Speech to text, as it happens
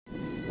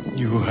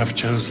You have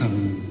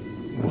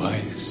chosen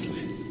wisely.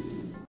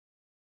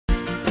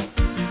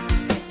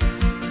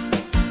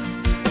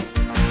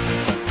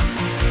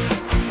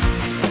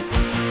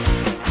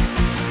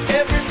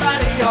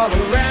 Everybody all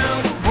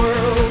around the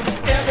world,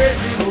 every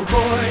single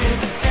boy,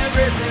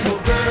 every single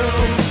girl,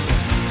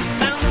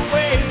 found a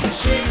way to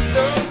shake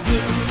those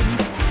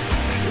blues,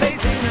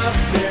 lacing up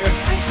their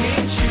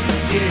hiking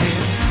shoes, yeah,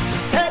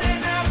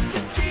 heading up to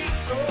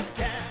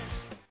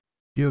Geocache.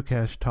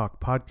 Geocache Talk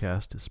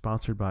podcast is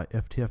sponsored by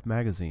FTF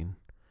Magazine.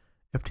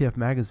 FTF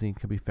Magazine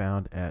can be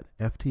found at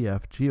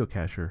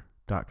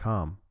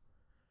ftfgeocacher.com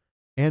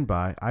and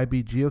by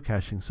IB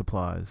Geocaching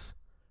Supplies.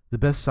 The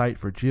best site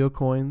for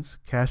geocoins,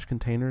 cache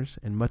containers,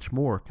 and much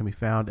more can be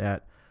found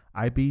at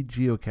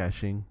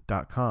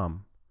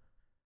ibgeocaching.com.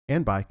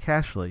 And by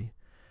Cachly.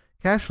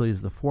 Cachly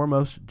is the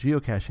foremost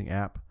geocaching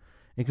app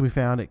and can be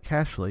found at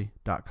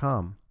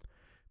cachly.com.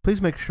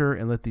 Please make sure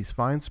and let these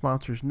fine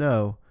sponsors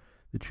know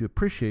that you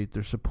appreciate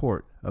their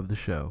support of the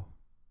show.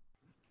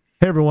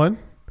 Hey everyone,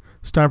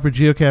 it's time for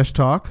Geocache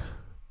Talk.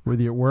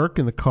 Whether you're at work,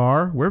 in the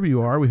car, wherever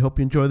you are, we hope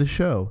you enjoy the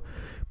show.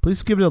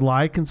 Please give it a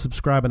like and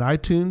subscribe on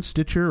iTunes,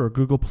 Stitcher, or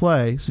Google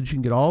Play so that you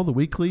can get all the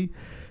weekly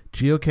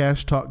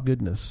Geocache Talk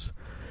goodness.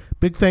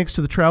 Big thanks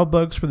to the Travel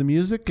Bugs for the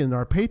music and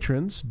our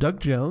patrons,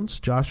 Doug Jones,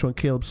 Joshua and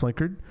Caleb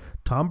Slinkard,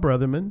 Tom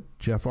Brotherman,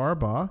 Jeff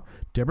Arbaugh,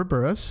 Deborah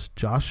Burris,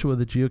 Joshua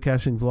the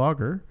Geocaching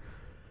Vlogger,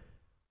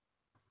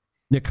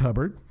 Nick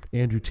Hubbard,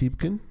 Andrew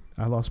Tiepkin.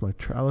 I lost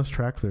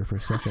track there for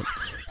a second.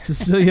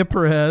 Cecilia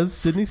Perez,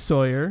 Sydney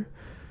Sawyer,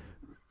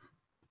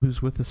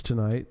 who's with us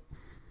tonight.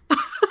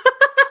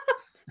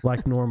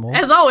 Like normal.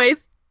 As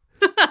always.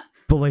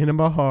 Belena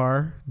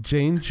Mahar,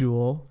 Jane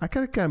Jewell. I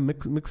kind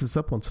of mix this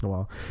up once in a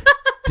while.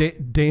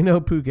 Dano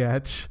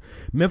Pugach,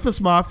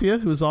 Memphis Mafia,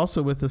 who is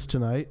also with us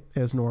tonight,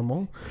 as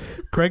normal.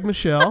 Craig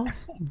Michelle,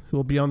 who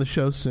will be on the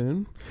show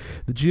soon.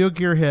 The Geo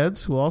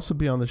Gearheads, who will also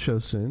be on the show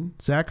soon.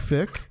 Zach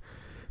Fick,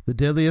 The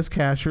Deadliest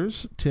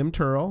Cachers, Tim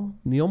Turrell,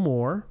 Neil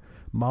Moore,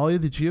 Molly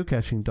the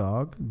Geocaching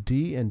Dog,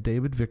 Dee and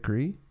David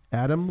Vickery,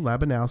 Adam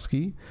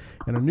Labanowski,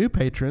 and our new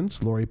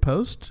patrons, Lori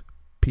Post,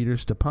 Peter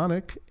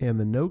Stepanek, and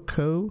the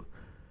NoCo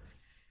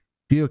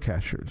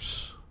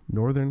Geocachers,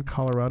 Northern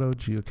Colorado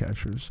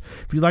Geocachers.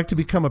 If you'd like to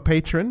become a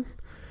patron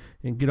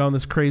and get on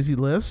this crazy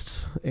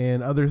list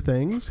and other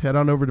things, head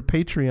on over to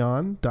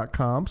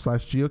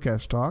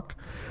patreon.com/geocachetalk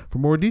for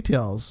more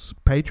details.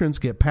 Patrons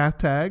get path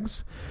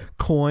tags,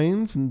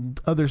 coins, and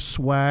other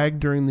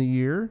swag during the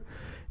year,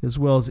 as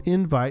well as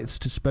invites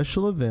to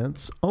special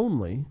events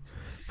only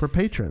for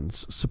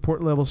patrons.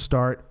 Support levels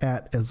start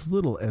at as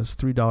little as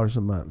 $3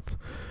 a month.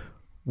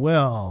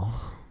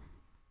 Well,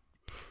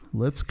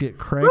 let's get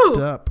cranked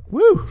up.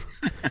 Woo!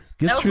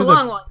 That was a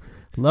long one.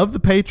 Love the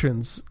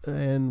patrons,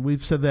 and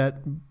we've said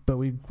that, but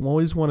we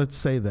always wanted to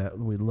say that.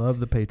 We love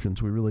the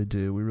patrons. We really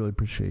do. We really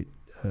appreciate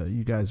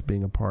you guys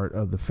being a part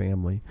of the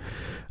family.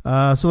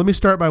 So let me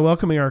start by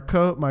welcoming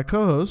my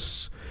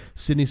co-hosts,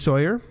 Sydney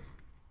Sawyer.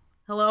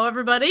 Hello,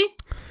 everybody.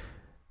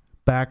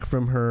 Back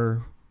from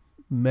her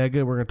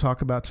mega we're going to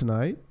talk about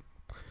tonight.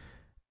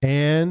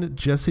 And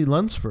Jesse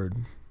Lunsford.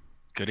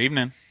 Good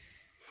evening.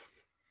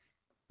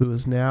 Who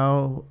is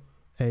now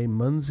a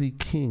Munsey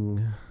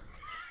King.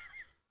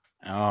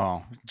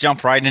 Oh,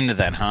 jump right into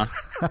that, huh?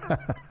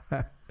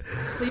 Well,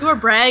 you were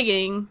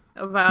bragging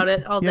about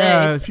it all day.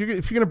 Yeah, if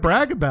you're gonna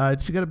brag about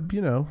it, you gotta,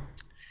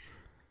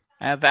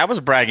 I was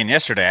bragging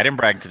yesterday. I didn't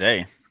brag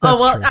today. Oh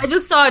well, true. I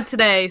just saw it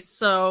today,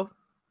 so.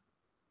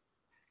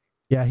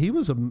 Yeah, he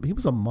was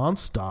a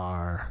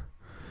monster.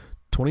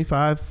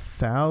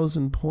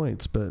 25,000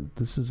 points, but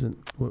this isn't.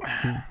 We're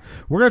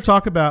going to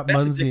talk about That's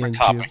Munsey a and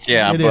different topic. Geo.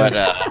 Yeah, It but is.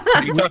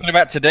 are you talking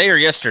about today or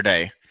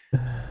yesterday?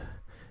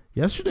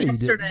 Yesterday you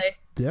did. Yesterday.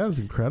 Yeah, it was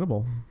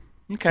incredible.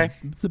 Okay,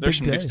 It's a there's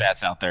big some day. new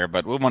stats out there,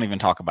 but we won't even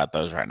talk about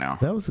those right now.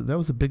 That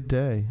was a big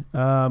day.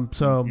 And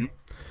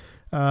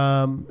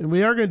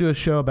we are going to do a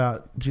show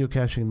about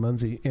geocaching in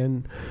Munsey.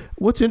 And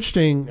what's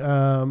interesting,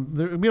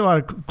 there will be a lot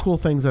of cool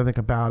things I think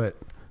about it,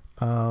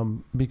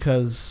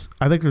 because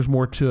I think there's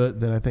more to it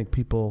than I think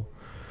people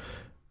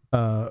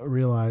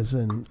realize.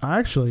 And I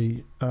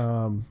actually,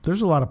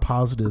 there's a lot of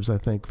positives I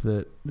think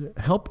that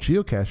help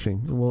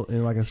geocaching.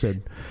 And like I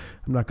said,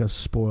 I'm not going to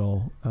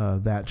spoil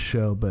that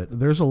show, but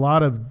there's a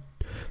lot of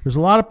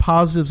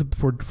positives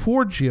for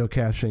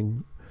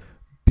geocaching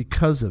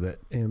because of it,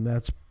 and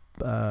that's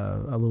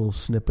a little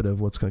snippet of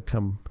what's going to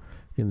come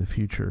in the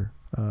future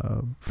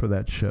for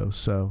that show.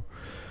 So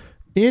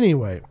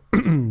anyway,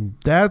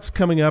 that's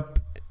coming up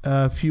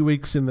a few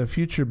weeks in the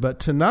future, but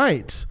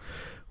tonight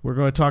we're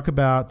going to talk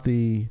about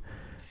the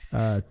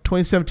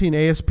 2017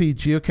 ASP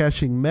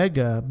Geocaching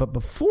Mega. But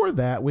before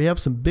that, we have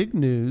some big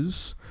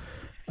news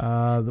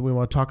that we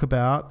want to talk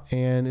about,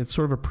 and it's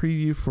sort of a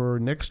preview for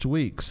next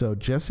week. So,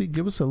 Jesse,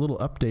 give us a little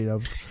update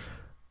of.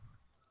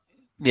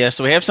 Yeah,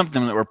 so we have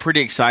something that we're pretty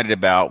excited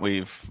about.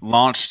 We've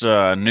launched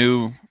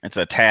it's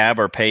a tab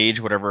or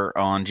page, whatever,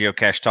 on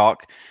Geocache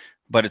Talk,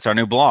 but it's our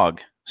new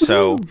blog.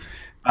 So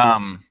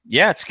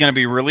Yeah, it's going to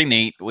be really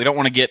neat. We don't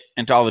want to get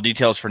into all the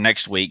details for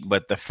next week,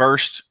 but the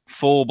first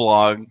full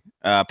blog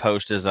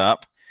post is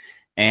up.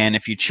 And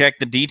if you check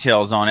the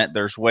details on it,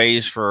 there's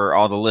ways for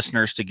all the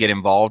listeners to get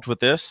involved with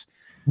this.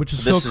 Which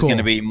is this so is cool. going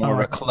to be more of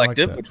a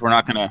collective, which we're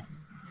not going to.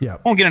 Yeah.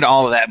 Won't get into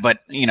all of that, but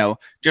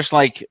just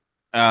like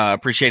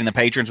appreciating the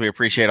patrons, we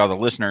appreciate all the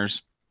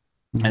listeners,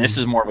 and this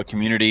is more of a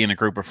community and a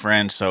group of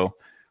friends. So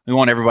we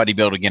want everybody to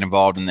be able to get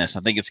involved in this. I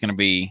think it's going to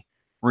be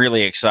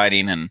really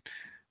exciting. And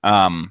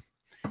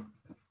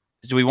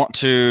do we want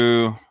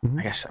to?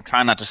 I guess I'm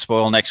trying not to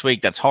spoil next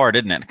week. That's hard,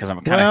 isn't it? Because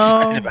I'm kind of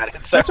excited about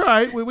it. So. That's all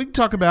right. We can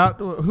talk about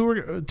who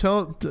we're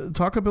talk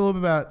a little bit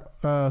about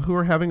who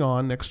we're having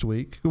on next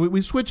week.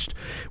 We switched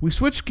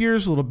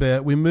gears a little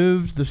bit. We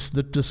moved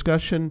the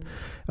discussion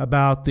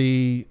about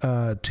the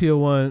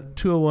 201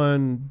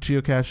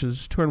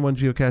 geocaches, 201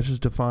 geocaches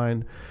to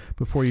find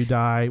before you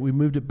die. We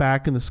moved it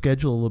back in the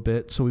schedule a little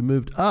bit, so we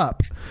moved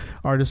up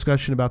our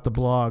discussion about the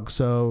blog.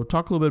 So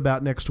talk a little bit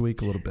about next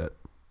week a little bit.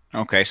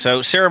 Okay,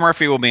 so Sarah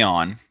Murphy will be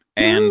on,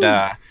 and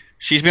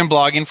she's been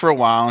blogging for a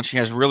while, and she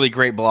has really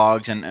great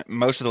blogs, and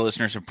most of the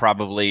listeners have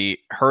probably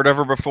heard of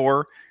her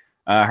before,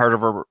 heard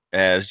of her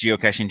as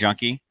Geocaching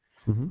Junkie.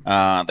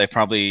 They've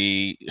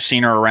probably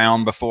seen her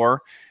around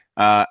before.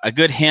 A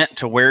good hint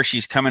to where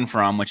she's coming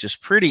from, which is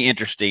pretty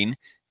interesting,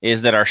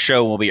 is that our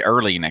show will be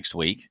early next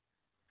week.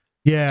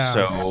 Yeah.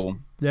 So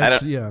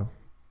that's yeah.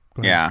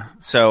 Yeah.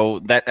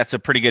 So that's a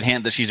pretty good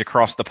hint that she's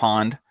across the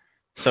pond,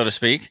 so to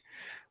speak.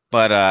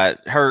 But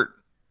her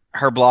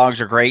blogs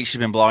are great. She's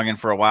been blogging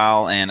for a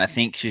while, and I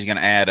think she's going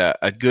to add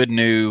a good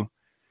new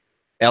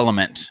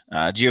element.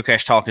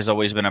 Geocache Talk has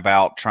always been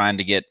about trying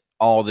to get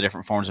all the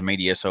different forms of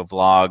media, so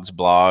vlogs,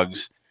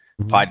 blogs,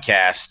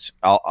 podcasts,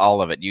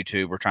 all of it,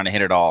 YouTube. We're trying to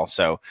hit it all.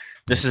 So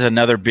this is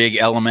another big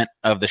element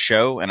of the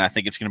show, and I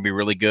think it's going to be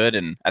really good,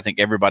 and I think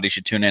everybody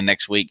should tune in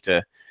next week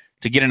to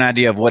get an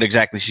idea of what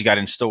exactly she's got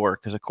in store,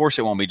 because, of course,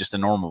 it won't be just a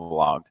normal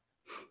vlog.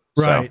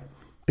 Right. So.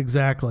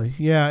 Exactly.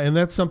 Yeah, and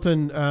that's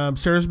something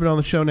Sarah's been on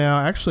the show now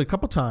actually a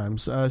couple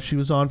times. She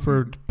was on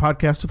for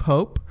Podcast of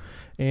Hope,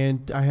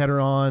 and I had her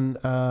on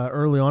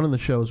early on in the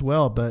show as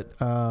well. But,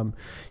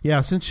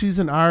 since she's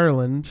in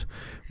Ireland,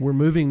 we're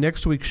moving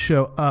next week's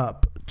show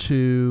up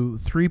to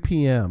 3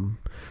 p.m.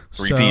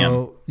 3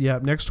 p.m. Yeah,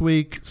 next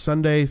week,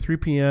 Sunday, 3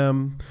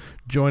 p.m.,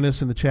 join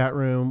us in the chat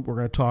room. We're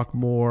going to talk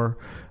more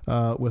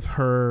with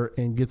her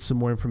and get some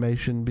more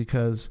information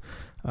because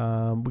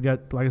we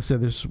got, like I said,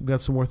 we got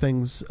some more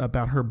things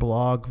about her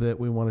blog that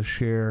we want to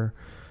share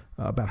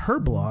about her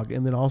blog,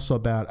 and then also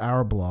about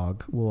our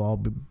blog will all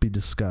be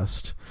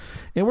discussed.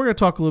 And we're going to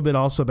talk a little bit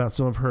also about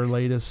some of her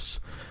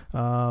latest.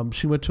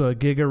 She went to a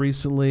Giga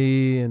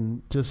recently,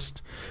 and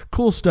just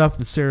cool stuff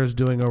that Sarah's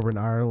doing over in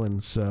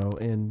Ireland, so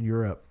in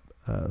Europe.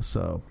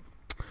 So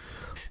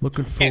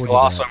looking forward. Can't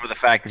gloss over the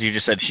fact that you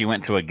just said she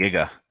went to a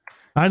Giga.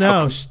 I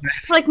know. It's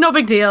like no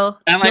big deal.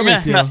 And No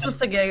big deal. It's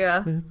just a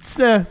giga.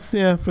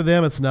 It's, for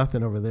them, it's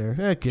nothing over there.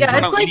 Heck, Yeah, I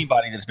don't it's know like-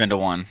 anybody that's been to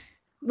one.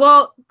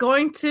 Well,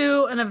 going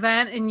to an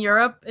event in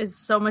Europe is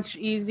so much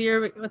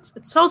easier. It's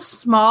so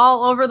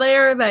small over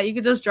there that you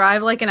could just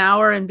drive like an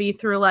hour and be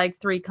through like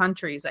 3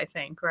 countries, I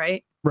think,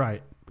 right?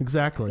 Right.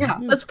 Exactly. Yeah,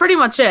 that's pretty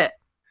much it.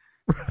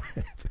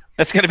 Right.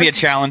 That's going to be a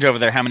challenge over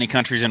there. How many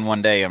countries in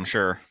one day, I'm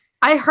sure.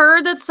 I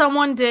heard that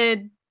someone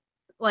did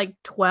like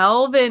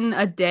 12 in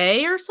a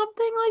day or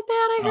something like that,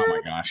 I Oh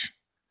heard. my gosh.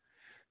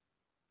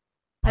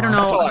 I don't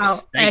That's a know lot of how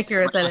states,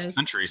 accurate much that less is.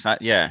 Countries.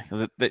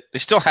 They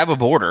still have a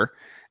border.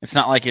 It's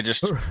not like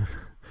it's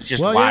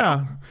just Well,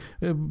 wide.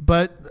 yeah,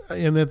 but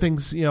in the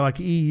things like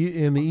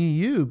in the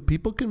EU,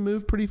 people can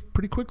move pretty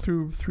quick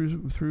through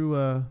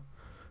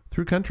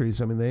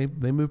countries. I mean,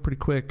 they move pretty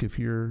quick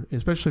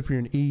especially if you're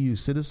an EU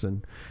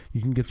citizen,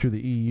 you can get through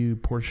the EU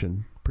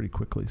portion pretty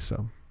quickly.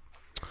 So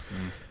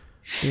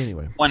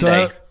anyway, One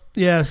day.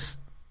 Yes,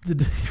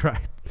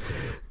 right.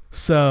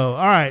 So,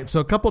 all right. So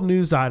a couple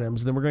news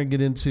items, then we're going to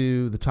get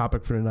into the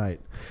topic for tonight.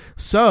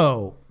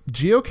 So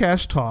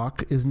Geocache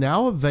Talk is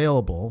now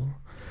available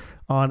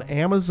on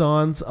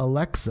Amazon's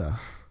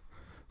Alexa.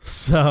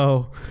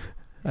 So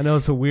I know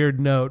it's a weird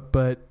note,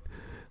 but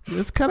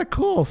it's kind of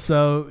cool.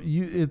 So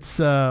you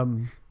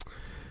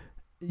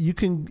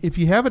can, if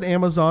you have an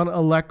Amazon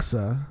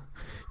Alexa,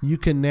 you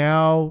can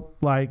now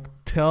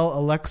tell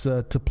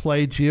Alexa to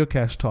play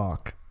Geocache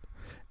Talk,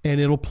 and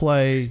it'll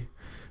play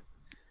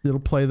the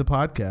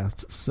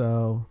podcast.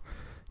 So,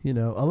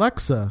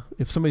 Alexa,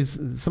 if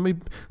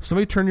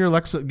somebody turn your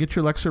Alexa, get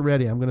your Alexa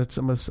ready. I'm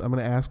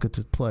gonna ask it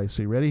to play.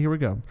 So you ready? Here we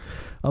go.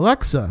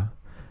 Alexa,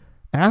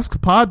 ask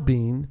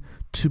Podbean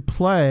to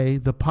play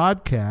the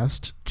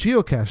podcast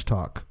Geocache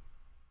Talk,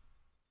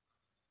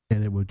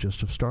 and it would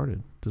just have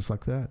started just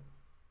like that.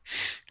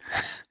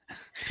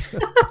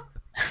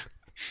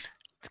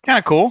 It's kind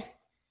of cool.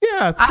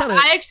 Yeah, it's kind of.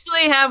 I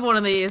actually have one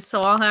of these,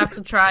 so I'll have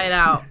to try it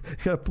out.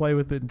 Gotta play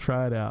with it and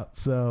try it out.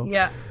 So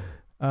Yeah.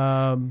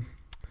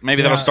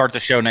 Maybe that'll start the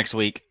show next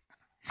week.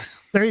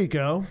 There you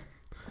go.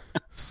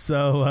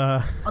 So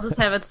I'll just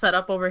have it set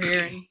up over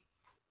here.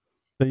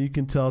 so you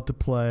can tell it to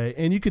play,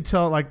 and you can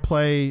tell it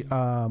play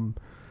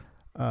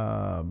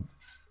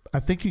I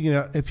think you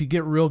can, if you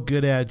get real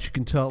good at it, you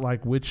can tell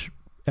like which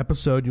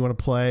episode you want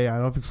to play. I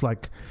don't know if it's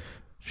like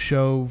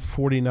show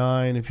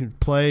 49. If you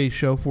play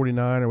show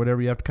 49 or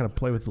whatever, you have to kind of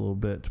play with it a little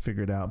bit to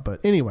figure it out. But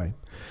anyway,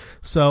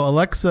 so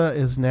Alexa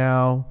is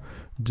now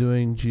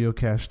doing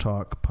Geocache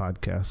Talk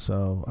podcast.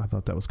 So I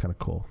thought that was kind of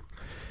cool.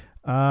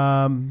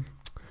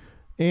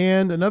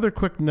 And another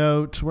quick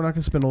note, we're not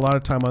going to spend a lot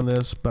of time on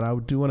this, but I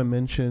do want to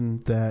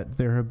mention that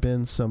there have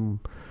been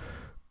some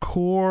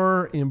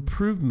core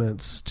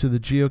improvements to the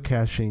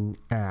geocaching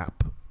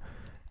app.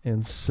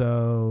 And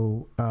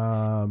so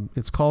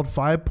it's called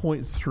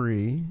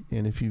 5.3,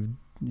 and if you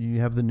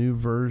have the new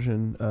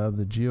version of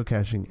the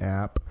geocaching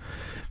app,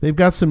 they've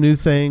got some new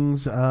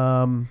things.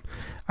 I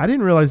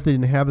didn't realize they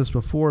didn't have this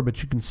before,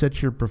 but you can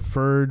set your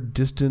preferred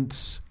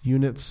distance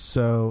units,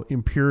 so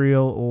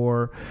imperial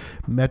or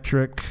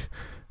metric.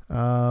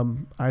 I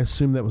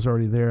assume that was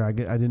already there. I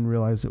didn't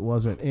realize it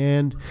wasn't.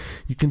 And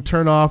you can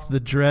turn off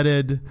the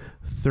dreaded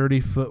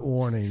 30-foot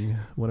warning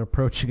when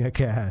approaching a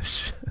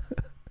cache,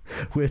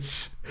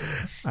 which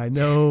I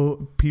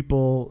know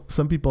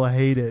some people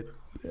hate it.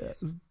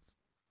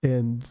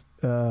 And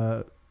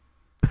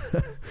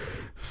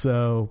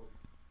so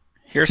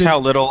here's how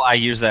little I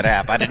use that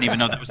app. I didn't even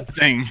know that was a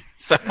thing.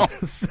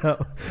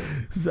 So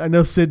I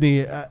know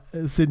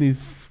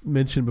Sydney's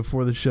mentioned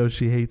before the show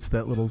she hates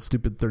that little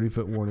stupid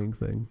 30-foot warning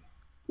thing.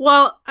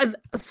 Well,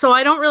 so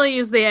I don't really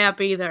use the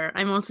app either.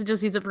 I mostly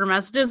just use it for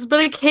messages, but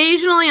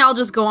occasionally I'll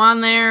just go on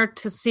there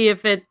to see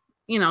if it,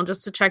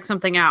 just to check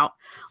something out.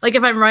 Like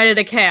if I'm right at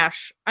a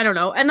cache, I don't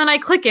know. And then I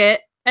click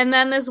it and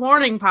then this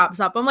warning pops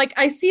up. I'm like,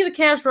 I see the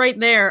cache right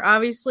there.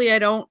 Obviously I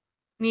don't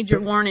need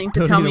your warning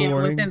to tell me I'm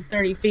within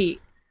 30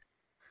 feet.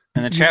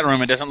 In the chat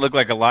room, it doesn't look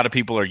like a lot of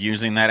people are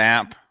using that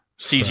app.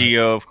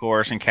 CGO, of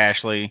course, and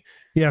Cachly.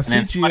 Yeah, and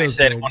then somebody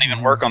said it won't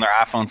even work on their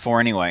iPhone 4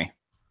 anyway.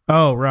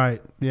 Oh,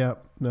 right.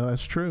 Yep. No,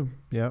 that's true.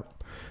 Yep.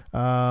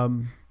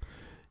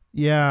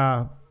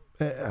 Yeah.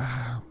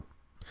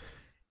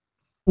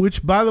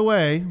 Which, by the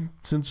way,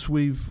 since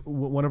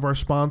one of our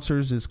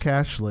sponsors is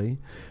Cachly,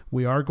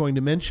 we are going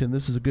to mention,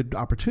 this is a good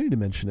opportunity to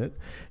mention it,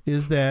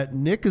 is that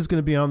Nick is going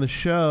to be on the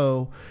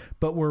show,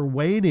 but we're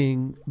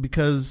waiting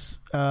because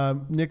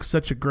Nick's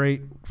such a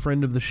great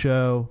friend of the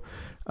show.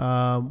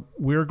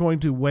 We're going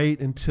to wait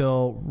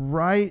until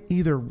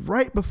either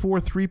right before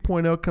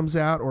 3.0 comes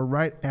out or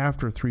right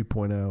after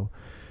 3.0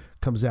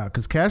 comes out,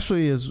 because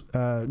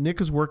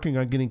Nick is working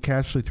on getting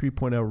Cachly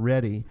 3.0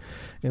 ready,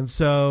 and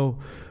so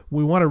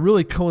we want to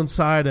really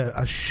coincide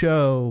a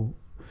show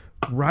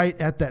right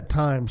at that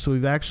time. So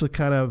we've actually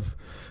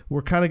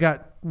we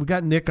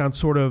got Nick on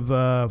sort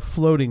of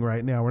floating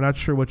right now. We're not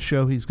sure what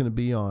show he's going to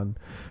be on,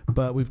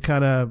 but we're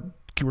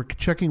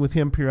checking with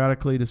him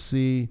periodically to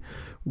see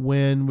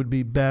when would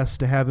be best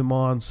to have him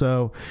on.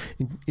 So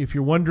if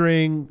you're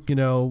wondering,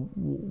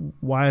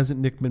 why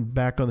hasn't Nick been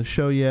back on the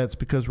show yet, it's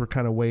because we're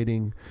kind of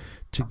waiting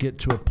to get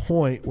to a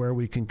point where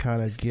we can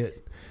kind of get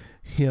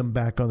him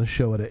back on the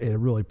show at a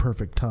really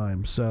perfect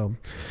time. So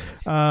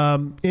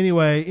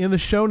anyway, in the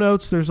show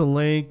notes, there's a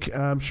link.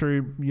 I'm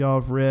sure y'all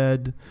have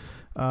read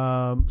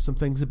some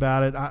things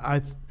about it.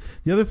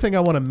 The other thing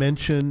I want to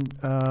mention,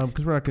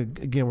 because we're not going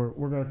to, again,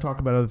 we're going to talk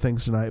about other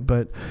things tonight,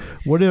 but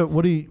what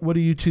do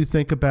you two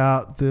think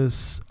about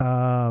this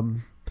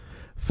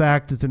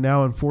fact that they're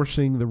now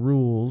enforcing the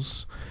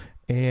rules,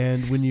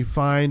 and when you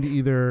find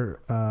either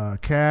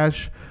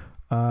cache,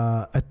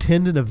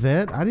 attend an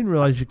event? I didn't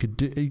realize you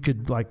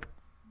could like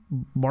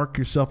mark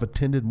yourself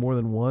attended more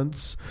than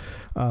once.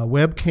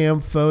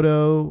 Webcam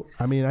photo.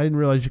 I didn't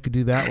realize you could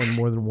do that one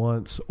more than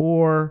once.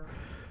 Or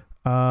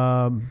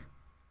a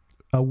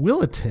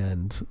will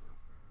attend.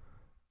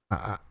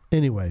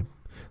 Anyway,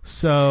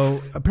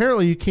 so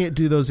apparently you can't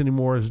do those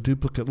anymore as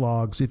duplicate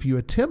logs. If you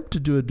attempt to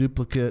do a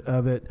duplicate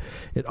of it,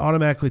 it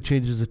automatically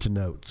changes it to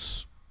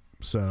notes.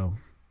 So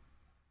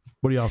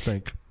what do y'all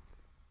think?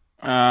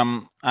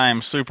 I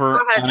am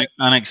super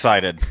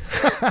unexcited.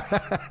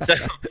 So,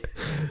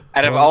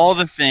 out of all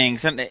the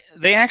things, and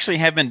they actually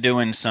have been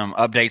doing some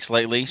updates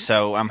lately,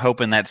 so I'm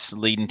hoping that's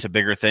leading to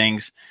bigger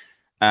things.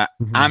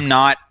 I'm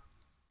not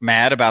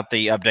mad about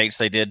the updates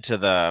they did to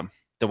the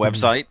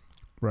website.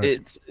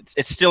 Right.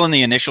 It's still in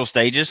the initial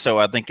stages, so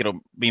I think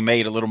it'll be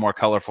made a little more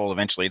colorful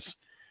eventually. It's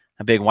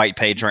a big white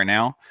page right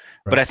now,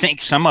 but I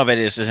think some of it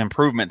is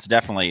improvements.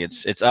 Definitely,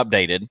 it's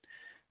updated.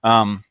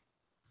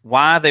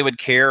 Why they would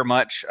care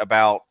much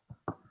about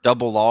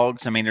double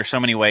logs? There's so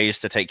many ways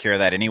to take care of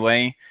that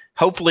anyway.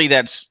 Hopefully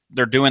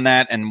they're doing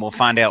that, and we'll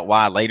find out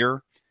why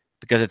later,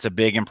 because it's a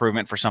big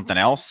improvement for something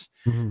else.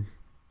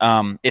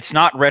 Mm-hmm. It's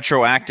not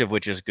retroactive,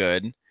 which is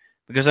good,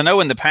 because I know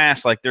in the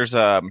past, like there's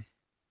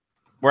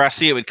where I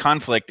see it with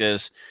conflict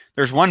is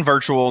there's one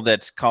virtual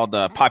that's called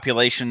the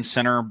Population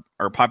Center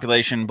or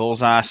Population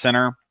Bullseye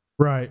Center.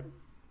 Right.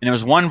 And it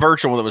was one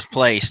virtual that was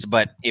placed,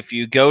 but if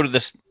you go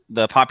to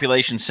the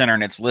Population Center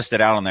and it's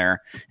listed out on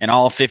there in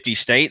all 50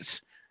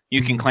 states,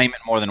 you can claim it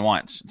more than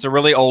once. It's a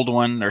really old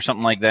one or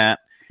something like that.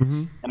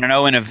 Mm-hmm. And I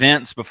know in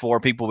events before,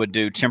 people would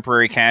do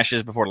temporary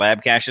caches before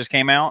lab caches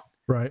came out.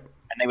 Right.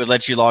 and they would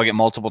let you log it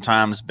multiple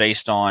times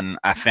based on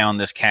I found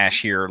this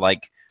cache here,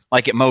 like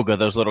at Moga,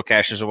 those little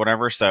caches or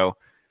whatever. So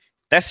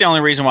that's the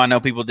only reason why I know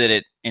people did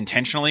it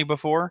intentionally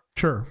before.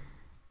 Sure.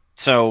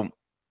 So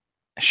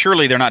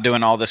surely they're not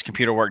doing all this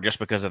computer work just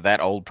because of that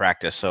old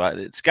practice. So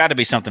it's got to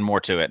be something more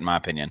to it, in my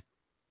opinion.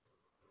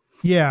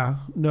 Yeah.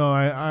 No,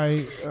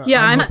 I'm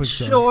not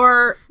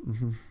sure.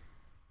 Mm-hmm.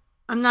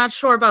 I'm not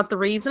sure about the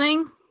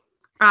reasoning.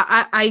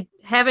 I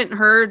haven't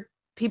heard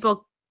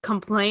people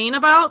complain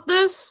about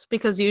this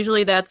because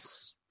usually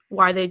that's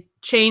why they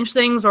change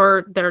things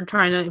or they're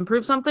trying to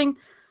improve something.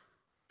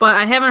 But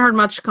I haven't heard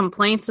much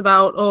complaints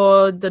about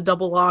the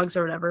double logs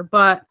or whatever.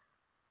 But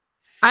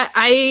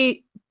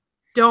I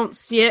don't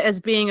see it as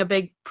being a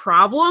big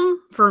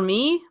problem for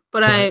me.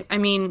 But right. I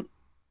mean,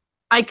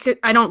 I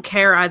don't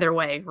care either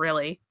way,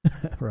 really.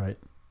 Right.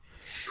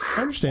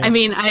 I understand. I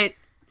mean,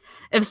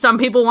 if some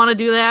people want to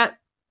do that,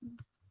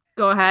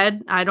 go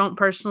ahead. I don't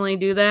personally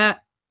do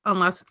that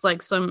unless it's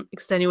like some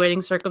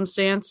extenuating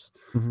circumstance.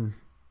 Mm-hmm.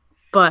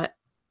 But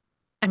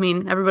I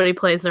mean, everybody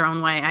plays their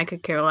own way. I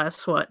could care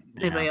less what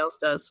anybody else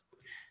does.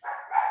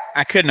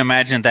 I couldn't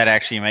imagine that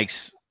actually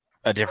makes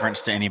a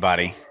difference to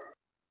anybody.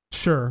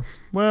 Sure.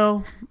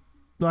 Well,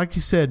 like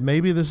you said,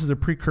 maybe this is a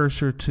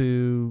precursor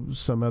to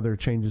some other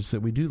changes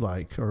that we do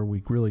like or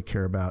we really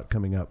care about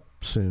coming up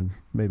soon.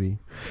 Maybe,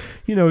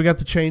 we got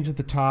the change at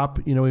the top.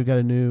 We've got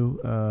a new,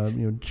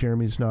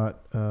 Jeremy's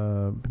not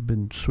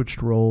been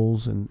switched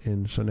roles,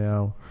 and so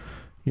now,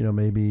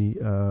 maybe,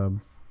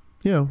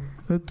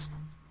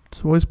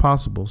 it's always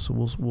possible. So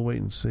we'll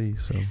wait and see.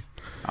 So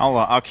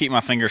I'll keep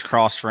my fingers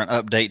crossed for an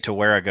update to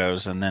where it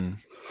goes, and then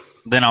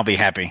I'll be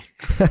happy.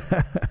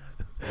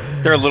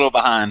 They're a little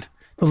behind.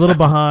 A little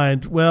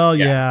behind. Well,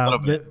 yeah.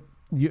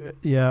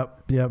 Yeah,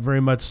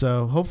 Very much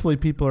so. Hopefully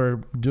people are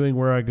doing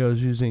Where I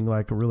Go's using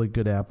like a really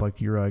good app like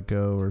Your I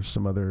Go or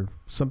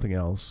something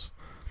else.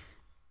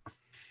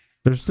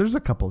 There's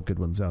a couple of good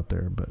ones out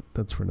there, but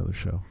that's for another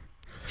show.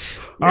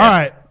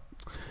 Yeah.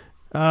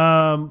 All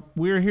right.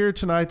 We're here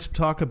tonight to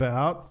talk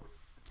about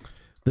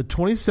the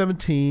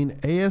 2017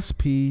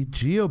 ASP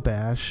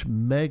GeoBash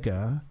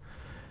Mega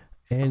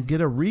and get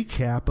a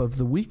recap of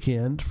the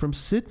weekend from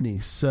Sydney.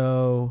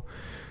 So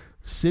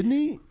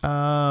Sydney,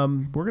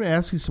 we're going to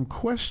ask you some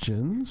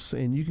questions,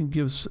 and you can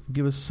give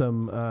us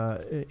some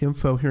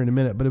info here in a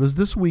minute. But it was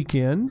this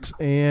weekend,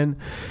 and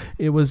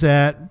it was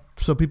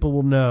so people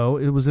will know,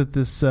 it was at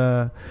this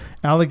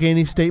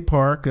Allegheny State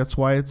Park. That's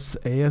why it's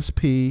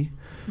ASP,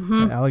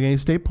 Allegheny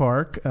State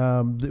Park.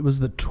 It was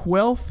the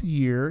 12th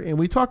year, and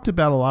we talked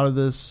about a lot of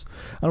this.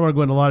 I don't want to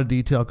go into a lot of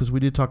detail because we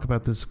did talk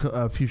about this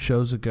a few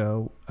shows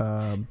ago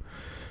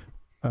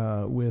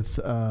with...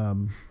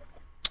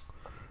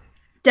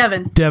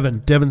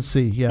 Devon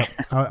C. Yep.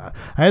 I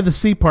had the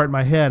C part in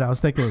my head. I was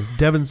thinking it was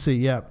Devon C.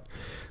 Yep.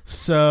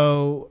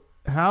 So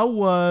how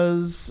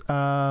was,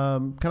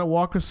 kind of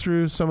walk us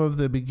through some of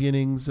the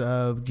beginnings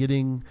of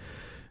getting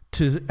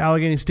to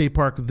Allegheny State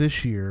Park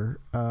this year,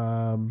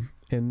 and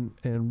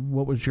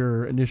what was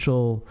your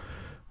initial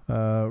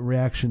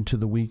reaction to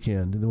the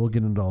weekend? And then we'll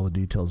get into all the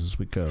details as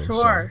we go.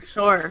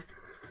 Sure.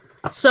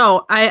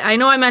 So I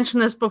know I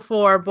mentioned this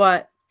before,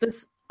 but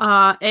this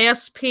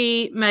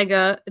ASP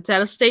Mega, it's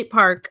at a state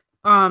park.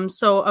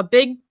 So a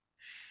big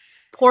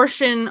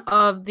portion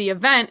of the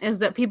event is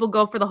that people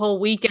go for the whole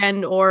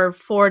weekend or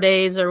 4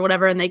 days or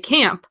whatever, and they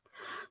camp.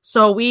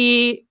 So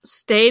we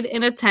stayed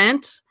in a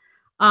tent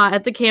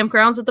at the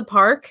campgrounds at the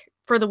park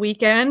for the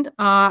weekend.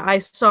 I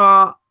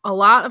saw a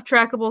lot of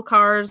trackable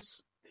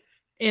cars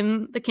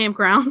in the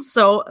campgrounds,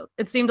 so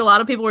it seemed a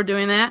lot of people were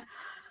doing that.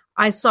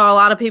 I saw a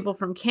lot of people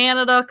from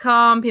Canada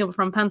come, people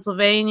from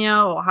Pennsylvania,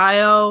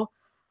 Ohio,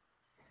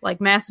 like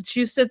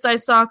Massachusetts. I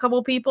saw a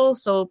couple people.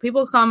 So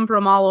people come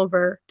from all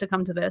over to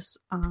come to this.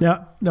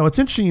 Now, it's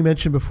interesting you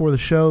mentioned before the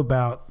show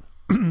about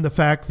the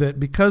fact that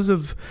because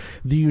of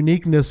the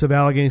uniqueness of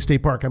Allegheny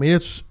State Park, I mean,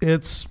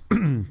 it's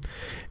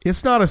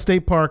not a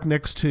state park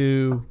next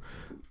to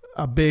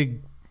a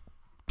big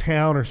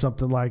town or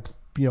something like,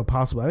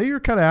 possibly. I mean, you're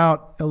kind of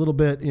out a little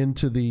bit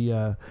into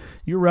the,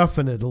 you're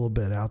roughing it a little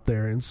bit out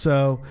there. And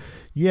so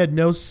you had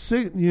no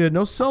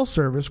cell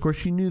service. Of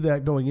course, you knew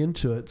that going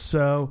into it.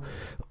 So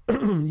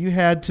you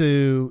had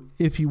to,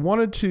 if you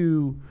wanted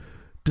to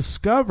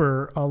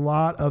discover a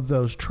lot of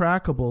those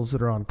trackables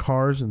that are on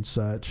cars and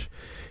such,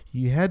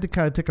 you had to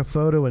kind of take a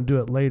photo and do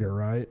it later,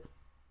 right?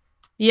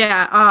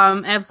 Yeah,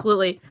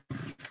 absolutely.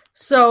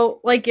 So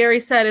like Gary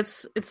said,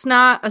 it's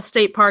not a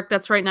state park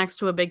that's right next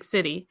to a big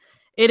city.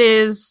 It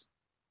is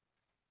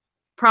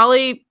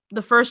probably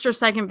the first or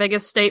second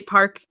biggest state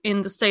park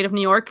in the state of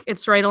New York.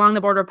 It's right along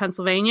the border of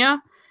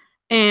Pennsylvania,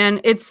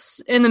 and it's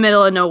in the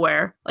middle of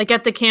nowhere. Like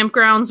at the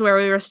campgrounds where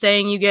we were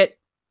staying, you get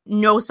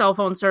no cell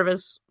phone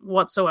service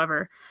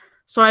whatsoever.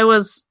 So I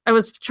was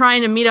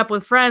trying to meet up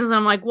with friends, and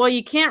I'm like, well,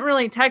 you can't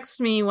really text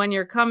me when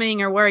you're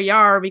coming or where you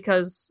are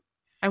because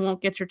I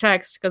won't get your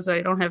text because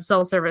I don't have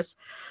cell service.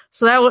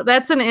 So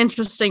that's an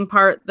interesting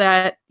part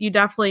that you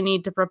definitely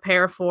need to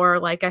prepare for.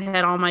 Like I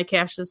had all my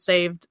caches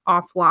saved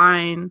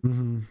offline.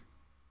 Mm-hmm.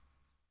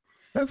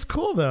 That's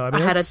cool though. I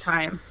mean, ahead of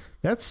time.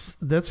 That's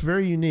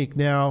very unique.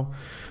 Now,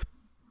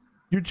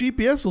 your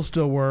GPS will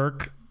still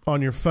work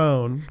on your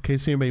phone, in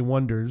case anybody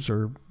wonders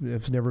or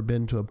has never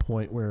been to a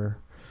point where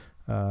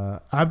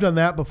I've done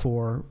that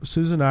before.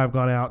 Susan and I have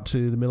gone out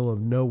to the middle of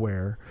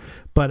nowhere,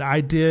 but I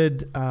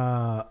did do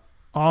an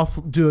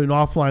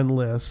offline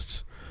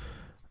list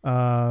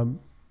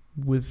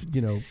with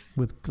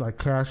like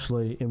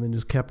Cashly, and then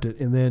just kept it.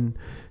 And then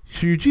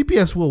so your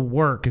GPS will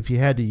work if you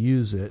had to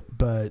use it,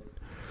 but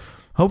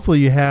hopefully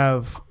you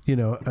have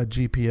a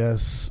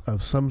GPS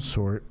of some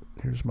sort.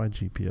 Here's my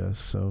GPS.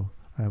 So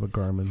I have a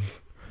Garmin.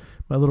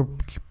 My little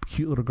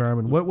cute little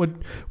Garmin.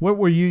 What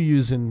were you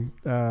using,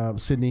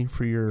 Sydney,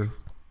 for your?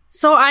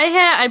 So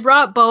I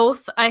brought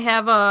both. I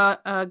have a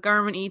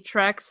Garmin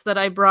eTrex that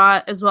I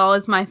brought as well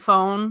as my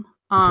phone.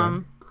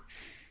 Okay.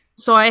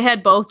 So I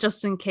had both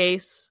just in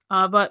case.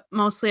 But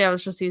mostly I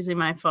was just using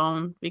my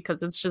phone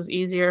because it's just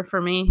easier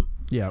for me.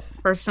 Yeah.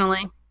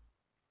 Personally.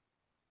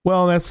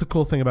 Well, that's the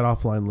cool thing about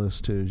offline lists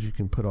too, is you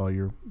can put all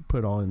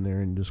in there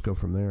and just go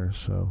from there.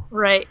 So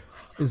right.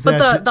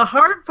 But the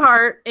hard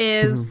part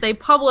is they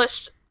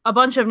published a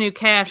bunch of new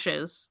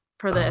caches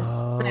for this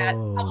that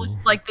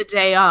published like the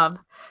day of.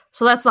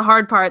 So that's the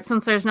hard part,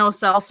 since there's no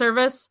cell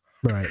service.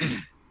 Right.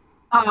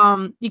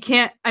 You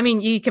can't. I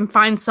mean, you can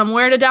find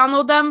somewhere to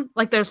download them.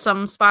 Like there's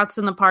some spots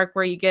in the park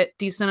where you get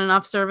decent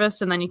enough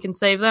service, and then you can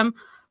save them.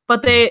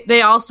 But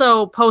they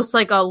also post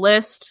like a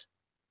list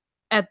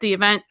at the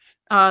event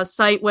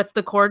site with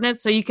the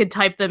coordinates, so you could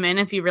type them in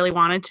if you really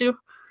wanted to.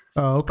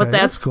 Oh, okay. But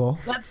that's cool.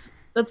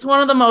 That's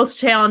one of the most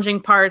challenging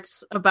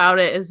parts about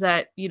it, is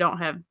that you don't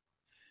have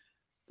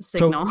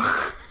signal.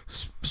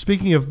 So,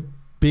 speaking of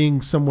being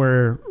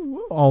somewhere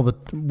not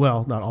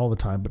all the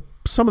time, but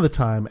some of the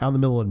time out in the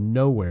middle of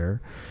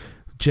nowhere,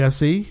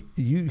 Jesse,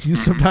 you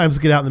sometimes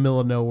get out in the middle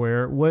of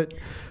nowhere. What's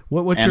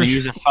and I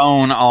use a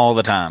phone all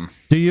the time.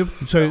 Do you?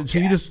 So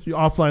you just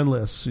offline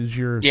lists is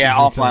your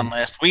offline thing.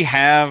 list. We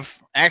have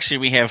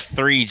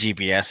 3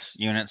 GPS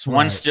units. Right.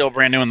 One's still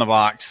brand new in the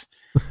box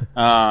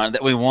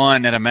that we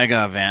won at a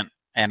mega event,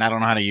 and I don't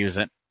know how to use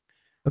it.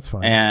 That's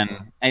fine. And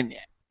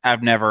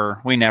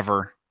we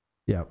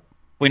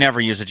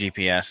never use a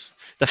GPS.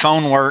 The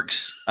phone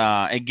works.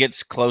 It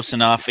gets close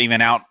enough,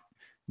 even out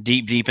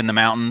deep in the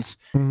mountains,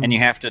 and you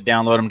have to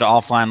download them to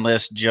offline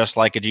list just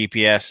like a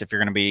GPS if you're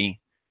going to be,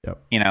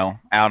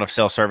 out of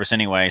cell service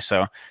anyway.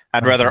 So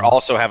I'd rather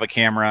also have a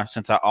camera,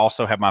 since I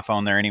also have my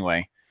phone there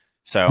anyway.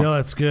 So no,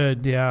 that's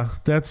good. Yeah,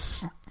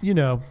 that's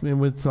and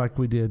with like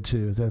we did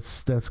too.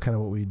 That's kind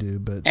of what we do.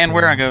 But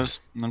where I goes,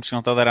 I'm just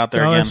gonna throw that out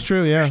there. No, again. that's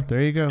true. Yeah,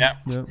 there you go. Yeah,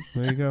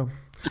 there you go.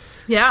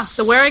 Yeah,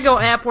 the Where I Go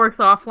app works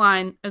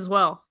offline as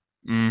well.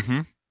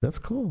 Mm-hmm. That's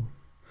cool.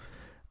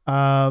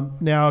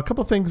 Now, a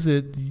couple of things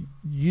that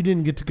you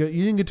didn't get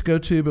to go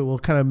to, but we'll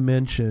kind of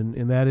mention,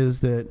 and that is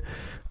that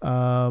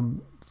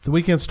the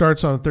weekend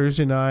starts on a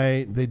Thursday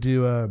night. They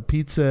do a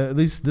pizza, at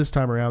least this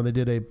time around. They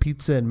did a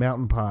pizza and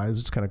mountain pies.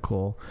 It's kind of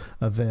cool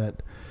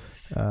event,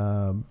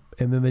 and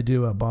then they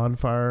do a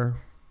bonfire.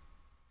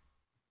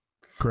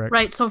 Correct.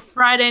 Right. So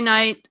Friday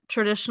night,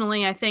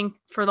 traditionally, I think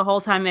for the whole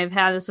time they've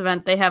had this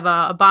event, they have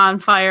a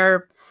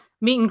bonfire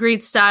meet and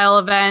greet style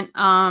event.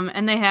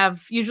 And they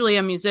have usually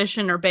a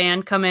musician or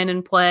band come in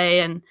and play,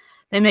 and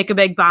they make a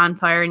big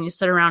bonfire and you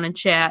sit around and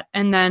chat.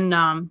 And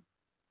then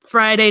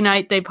Friday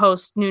night, they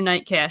post new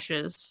night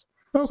caches.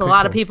 Okay, so a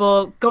lot of cool.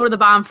 people go to the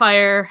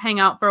bonfire, hang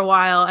out for a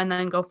while, and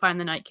then go find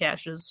the night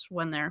caches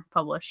when they're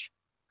published.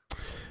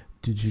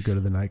 Did you go to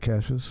the night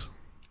caches?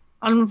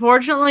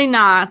 Unfortunately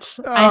not.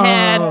 Sydney.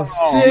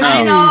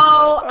 I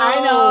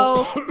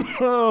know.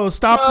 Oh,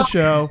 stop the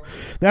show.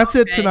 That's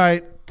it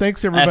tonight.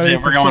 Thanks everybody.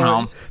 That's it. We're going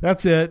home.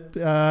 That's it.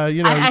 I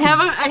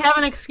have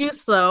an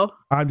excuse though.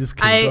 I'm just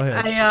kidding. Go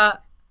ahead.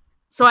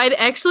 So I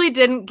actually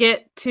didn't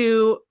get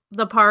to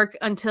the park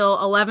until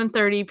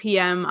 11:30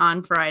 p.m.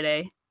 on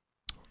Friday.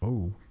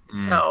 Oh.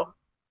 So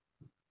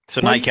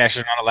night cache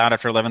is not allowed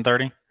after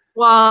 11:30?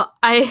 Well,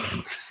 I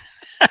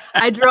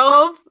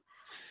drove.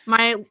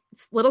 My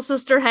little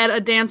sister had a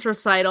dance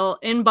recital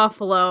in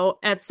Buffalo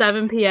at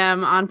 7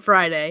 p.m. on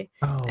Friday.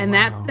 Oh, and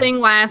that thing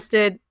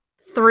lasted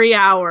 3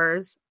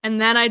 hours.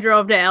 And then I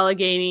drove to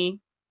Allegheny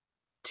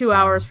 2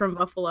 hours from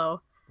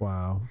Buffalo.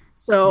 Wow.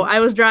 So I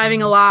was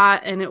driving a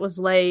lot and it was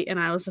late and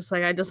I was just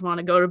like, I just want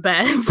to go to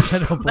bed.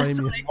 I don't blame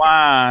you.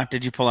 Why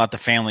did you pull out the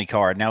family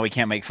card? Now we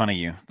can't make fun of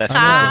you. That's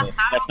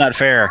not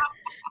fair.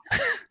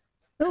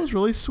 That was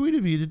really sweet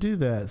of you to do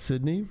that,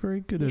 Sydney.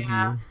 Very good of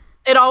you.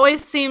 It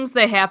always seems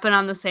they happen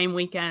on the same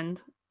weekend.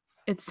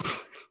 It's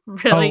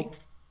really...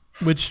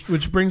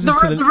 Which brings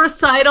us to the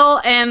recital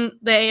and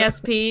the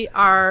ASP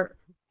are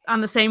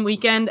on the same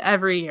weekend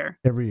every year.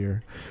 Every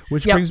year.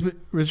 Which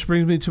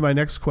brings me to my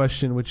next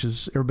question, which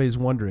is everybody's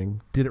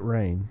wondering, did it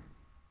rain?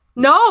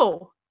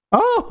 No.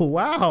 Oh,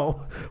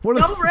 wow.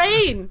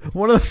 Rain.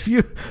 One of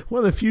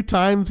the few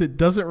times it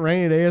doesn't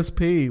rain at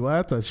ASP.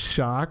 Well, that's a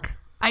shock.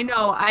 I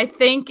know. I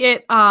think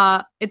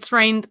it's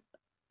rained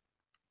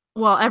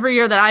every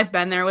year that I've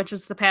been there, which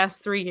is the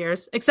past 3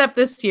 years, except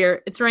this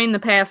year, it's rained the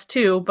past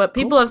 2, but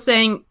people are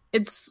saying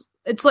it's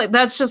like,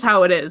 that's just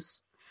how it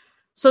is.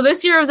 So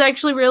this year it was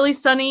actually really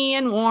sunny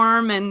and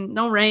warm and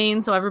no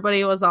rain, so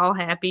everybody was all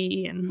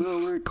happy. And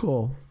Oh, very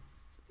cool.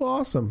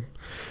 Awesome.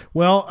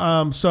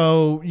 Well,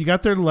 so you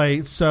got there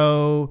late.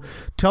 So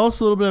tell us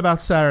a little bit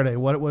about Saturday.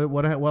 What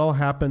all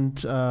happened?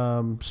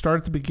 Start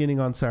at the beginning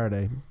on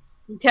Saturday.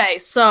 okay,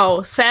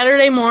 so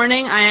Saturday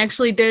morning I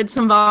actually did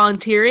some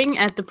volunteering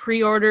at the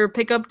pre-order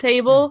pickup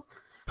table.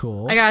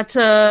 Cool. I got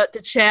to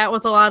chat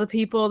with a lot of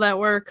people that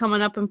were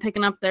coming up and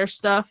picking up their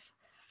stuff.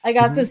 I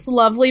got this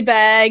lovely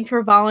bag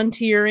for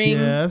volunteering.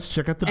 Yes,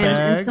 check out the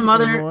bag. And some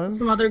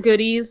everyone. other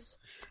goodies.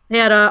 They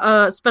had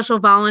a special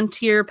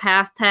volunteer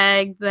path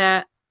tag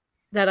that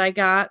I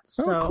got.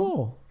 So Oh,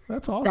 cool.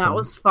 That's awesome. that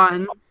was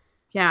fun.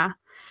 Yeah.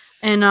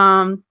 And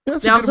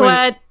That's they a good also way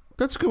had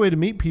That's a good way to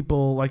meet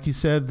people, like you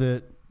said,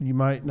 that you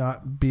might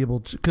not be able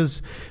to,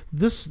 because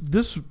this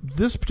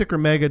particular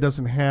mega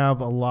doesn't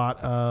have a lot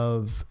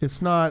of.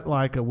 It's not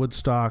like a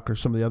Woodstock or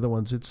some of the other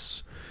ones.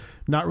 It's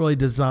not really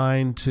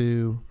designed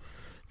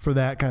for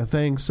that kind of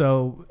thing.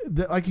 So,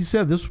 like you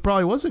said, this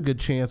probably was a good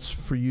chance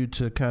for you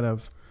to kind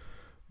of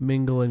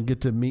mingle and get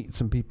to meet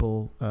some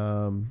people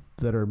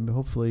that are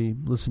hopefully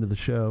listen to the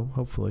show.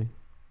 Hopefully,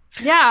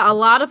 a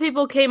lot of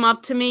people came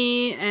up to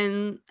me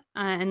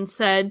and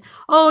said,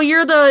 "Oh,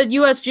 you're the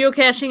U.S.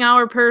 Geocaching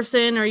Hour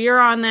person, or you're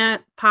on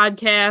that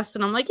podcast."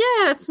 And I'm like,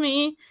 "Yeah, that's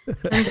me."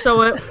 And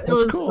so it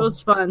cool.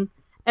 was fun.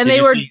 And Did they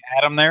you were, see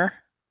Adam there?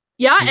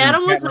 yeah, He's in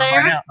Adam the was chat room there.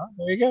 right now. Oh,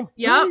 there you go. there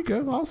Yep. you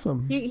go.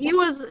 Awesome. He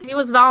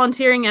was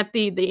volunteering at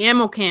the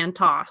ammo can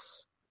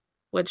toss,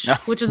 which Oh.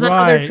 is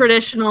another Right.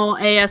 traditional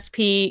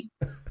ASP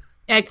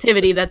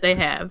activity that they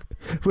have.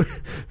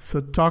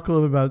 So talk a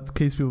little bit about, in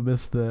case people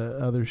missed the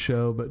other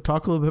show, but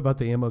talk a little bit about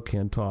the ammo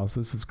can toss.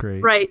 This is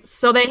great. Right.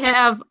 So they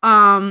have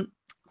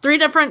 3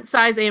 different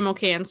size ammo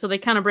cans. So they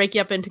kind of break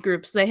you up into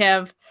groups. They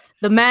have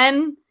the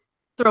men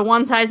throw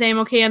one size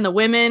ammo can, the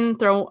women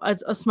throw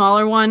a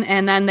smaller one,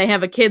 and then they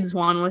have a kids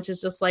one, which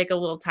is just like a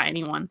little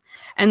tiny one.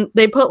 And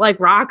they put like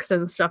rocks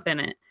and stuff in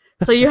it.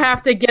 So you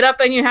have to get up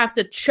and you have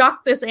to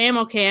chuck this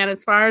ammo can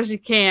as far as you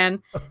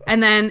can.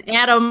 And then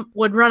Adam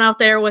would run out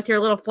there with your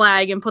little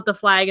flag and put the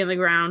flag in the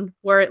ground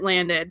where it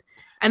landed.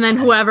 And then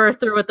whoever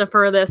threw it the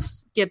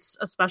furthest gets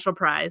a special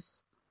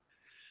prize.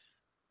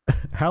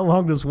 How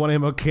long does one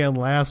ammo can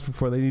last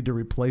before they need to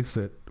replace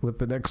it with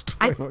the next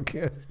ammo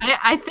can?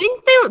 I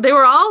think they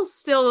were all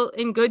still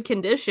in good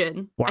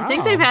condition. I think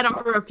Wow. they've had them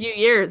for a few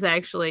years,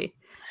 actually.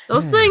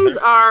 Those things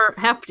are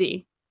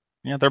hefty.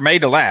 Yeah, they're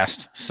made to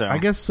last. So I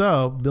guess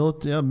so.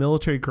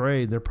 Military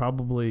grade. They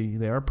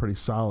are pretty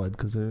solid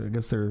because I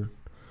guess they're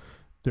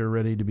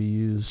ready to be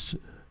used,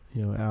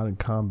 out in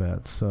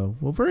combat. So,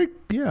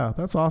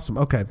 that's awesome.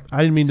 Okay, I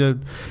didn't mean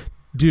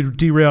to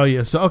derail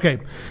you. So,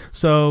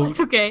 It's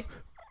okay.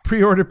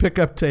 pre-order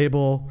pickup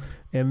table,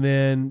 and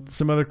then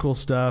some other cool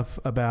stuff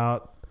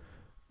about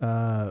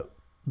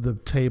the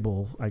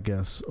table, I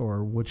guess,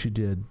 or what you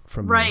did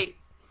from there. Right.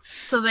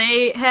 So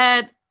they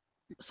had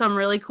some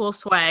really cool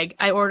swag.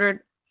 I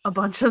ordered a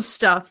bunch of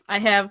stuff. I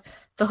have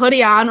the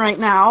hoodie on right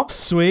now.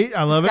 Sweet,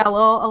 I love It's it. got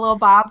a little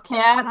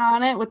bobcat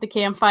on it with the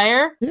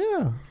campfire.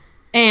 Yeah.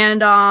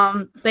 And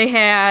they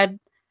had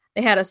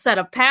a set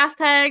of path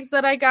tags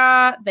that I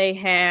got. They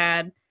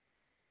had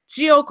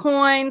geo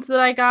coins that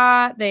I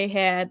got. They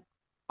had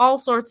all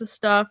sorts of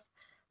stuff.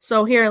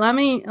 So here,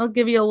 I'll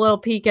give you a little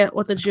peek at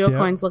what the geo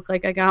coins look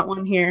like. I got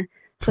one here.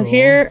 So Cool.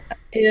 here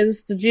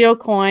is the geo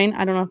coin.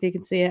 I don't know if you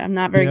can see it. I'm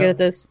not very good at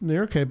this.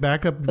 You're okay.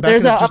 Back up. But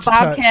there's a just touch.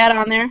 bobcat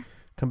on there.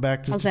 Come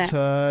back just How's a that?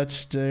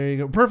 touch. There you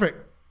go.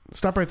 Perfect.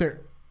 Stop right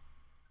there.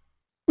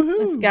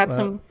 Woohoo. It's got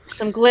some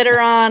glitter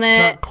on It's it.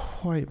 not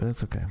quite, but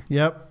that's okay.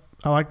 Yep.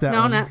 I like that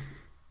No, one. not.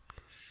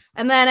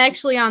 And then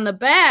actually on the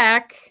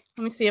back,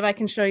 let me see if I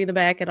can show you the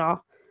back at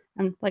all.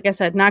 I'm, like I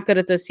said, not good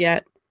at this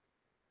yet.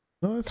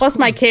 No, that's Plus cool.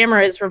 my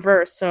camera is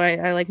reversed, so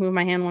I like move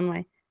my hand one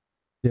way.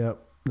 Yep.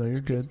 No, you're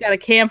It's good. got a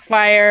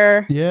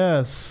campfire.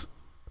 Yes.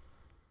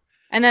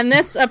 And then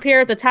this up here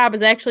at the top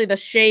is actually the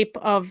shape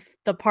of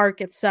the park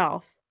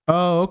itself.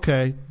 Oh,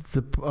 okay.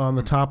 On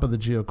the top of the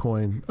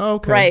geocoin. Oh,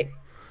 okay. Right.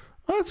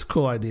 Oh, that's a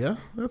cool idea.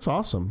 That's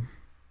awesome.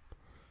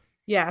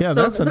 Yeah. Yeah,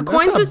 So that's the that's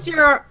coins this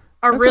year are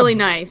that's really a-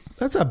 nice.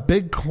 That's a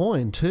big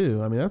coin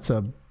too. I mean, that's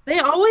a They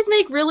always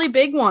make really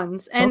big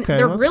ones, and Okay,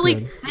 they're that's really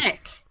good.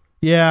 thick,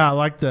 yeah. I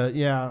like the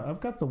I've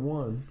got the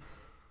one.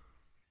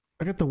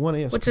 I got the one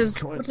ASP which is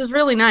coin.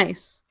 really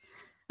nice.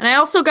 And I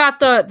also got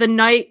the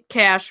night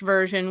cache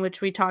version,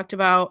 which we talked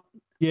about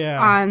yeah.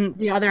 on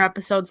the other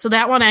episode. So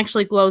that one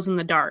actually glows in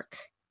the dark.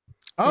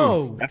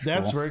 Oh, that's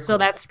that's cool. very cool. So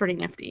that's pretty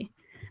nifty.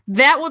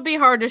 That would be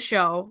hard to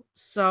show.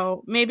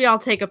 So maybe I'll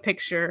take a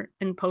picture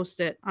and post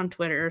it on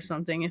Twitter or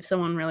something if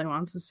someone really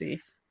wants to see.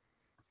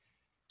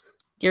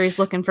 Gary's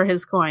looking for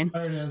his coin.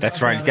 There it is.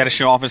 That's I right. found He's got to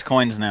show off his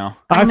coins now.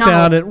 I I know.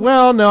 found it.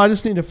 Well, no, I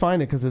just need to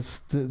find it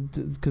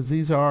because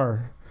these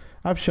are.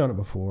 I've shown it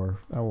before.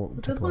 I won't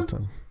take This a long one?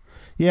 time.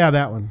 Yeah,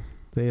 that one,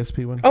 the ASP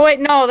one. Oh wait,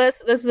 no,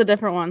 this is a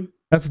different one.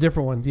 That's a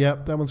different one.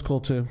 Yep, that one's cool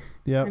too.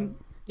 Yep, And,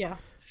 yeah,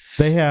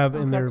 they have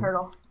that's in that their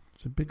turtle.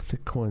 The big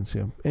thick coins,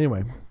 yeah.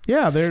 Anyway,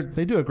 yeah,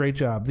 they do a great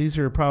job. These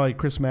are probably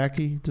Chris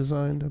Mackey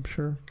designed, I'm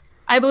sure.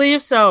 I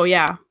believe so.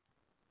 Yeah,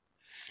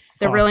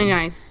 they're really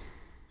Awesome. nice.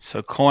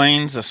 So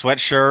coins, a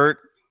sweatshirt,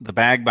 the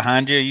bag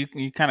behind you.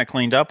 You kind of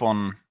cleaned up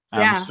on.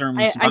 I'm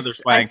assuming some other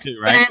swag too,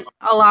 right? Spent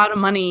a lot of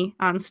money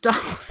on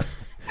stuff.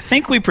 I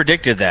think we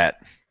predicted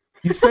that.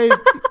 You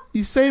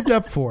saved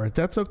up for it.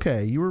 That's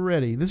okay. You were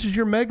ready. This is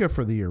your mega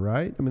for the year,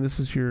 right? I mean, this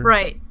is your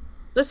Right.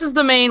 This is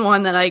the main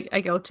one that I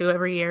go to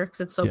every year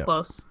because it's so Yeah.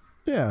 close.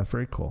 Yeah,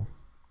 very cool.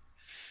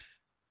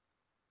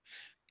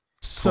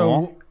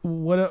 So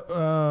what?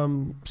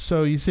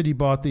 So you said you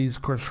bought these,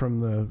 of course,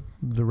 from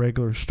the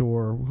regular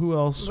store. Who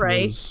else?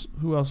 Right.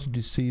 Who else did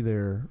you see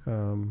there?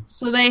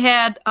 So they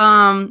had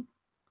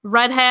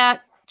Red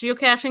Hat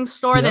geocaching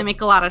store. Yep. They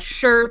make a lot of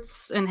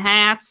shirts and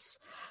hats.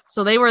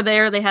 So they were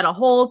there. They had a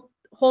whole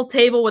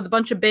table with a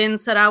bunch of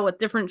bins set out with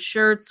different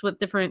shirts with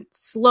different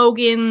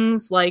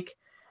slogans like,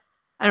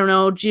 I don't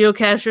know,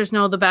 geocachers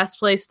know the best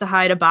place to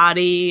hide a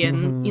body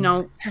and,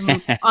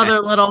 some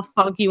other little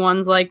funky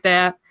ones like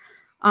that.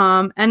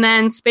 And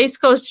then Space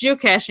Coast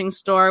Geocaching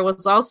Store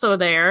was also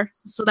there.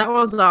 So that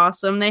was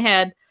awesome. They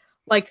had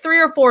like 3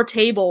 or 4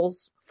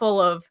 tables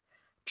full of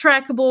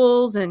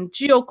trackables and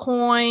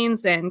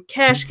geocoins and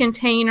cache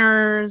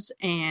containers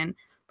and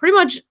pretty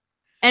much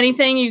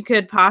anything you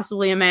could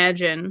possibly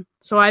imagine.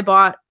 So I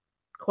bought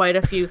quite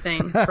a few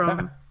things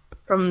from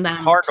them. It's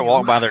hard to too.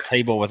 walk by their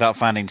table without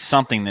finding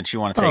something that you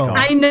want to take Oh. home.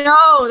 I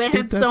know. They Isn't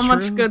had that so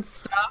much true? good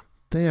stuff.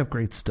 They have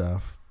great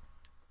stuff.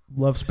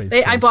 Love Space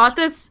I Coast. bought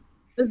this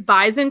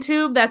bison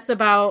tube that's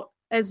about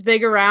as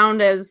big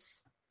around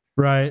as,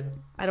 Right.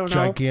 I don't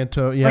know,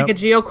 Giganto. Yeah. like a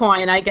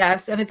geocoin, I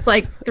guess, and it's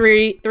like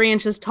 3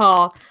 inches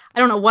tall. I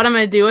don't know what I'm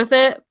gonna do with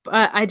it,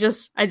 but I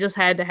just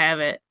had to have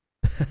it.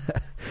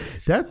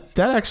 That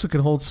actually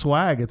can hold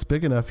swag. It's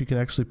big enough. You can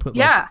actually put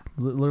Yeah.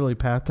 literally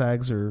path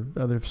tags or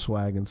other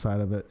swag inside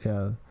of it.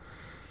 Yeah.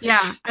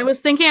 Yeah, I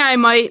was thinking I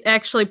might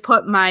actually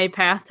put my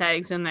path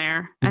tags in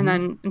there, and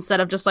then instead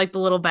of just like the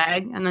little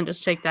bag, and then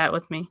just take that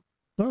with me.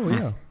 Oh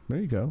yeah. There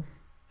you go.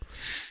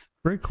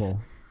 Very cool.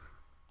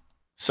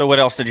 So what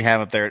else did you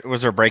have up there?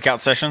 Was there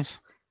breakout sessions?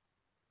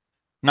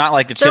 Not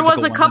like the There typical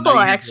was a one, couple, you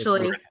did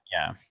actually. everything.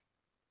 Yeah.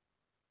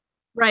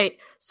 Right.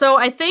 So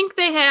I think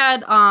they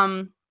had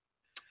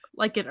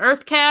like an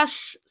Earth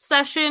Cache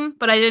session,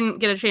 but I didn't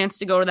get a chance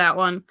to go to that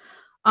one.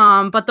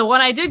 But the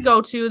one I did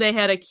go to, they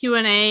had a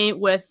Q&A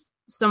with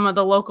some of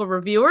the local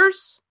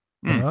reviewers.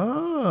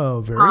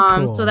 Oh, very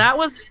cool. So that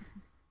was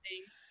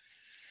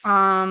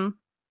interesting.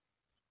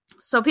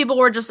 So people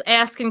were just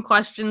asking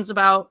questions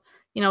about,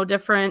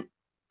 different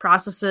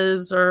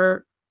processes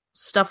or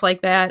stuff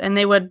like that, and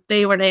they would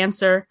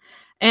answer.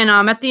 And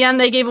at the end,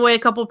 they gave away a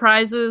couple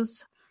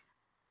prizes.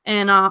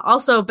 And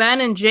also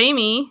Ben and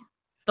Jamie,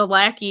 the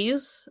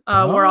lackeys,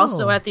 were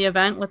also at the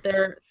event with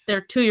their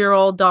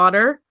 2-year-old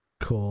daughter.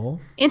 Cool.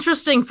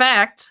 Interesting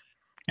fact,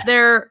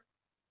 their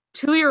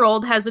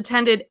 2-year-old has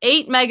attended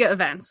 8 mega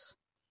events.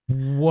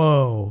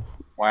 Whoa.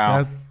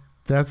 Wow.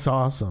 That's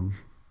awesome.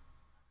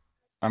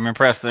 I'm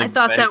impressed. I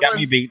thought they that got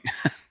me was- beat.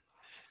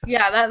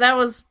 Yeah, that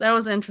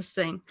was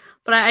interesting.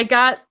 But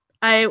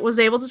I was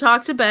able to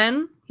talk to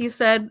Ben. He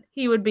said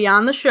he would be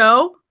on the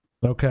show.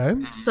 Okay.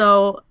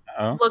 So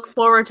Oh. look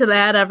forward to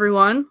that,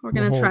 everyone. We're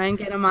going to We'll try and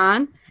get him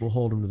on. We'll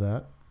hold him to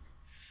that.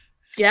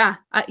 Yeah.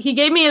 He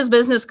gave me his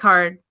business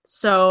card,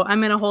 so I'm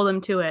going to hold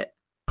him to it.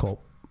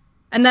 Cool.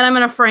 And then I'm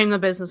going to frame the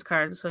business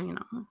card, so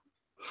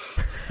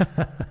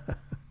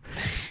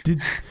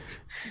Did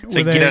So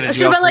were get they- out I of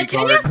should have jail been like, free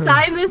can you card.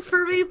 sign this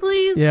for me,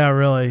 please? Yeah,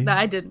 really. No,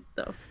 I didn't,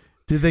 though.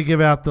 Did they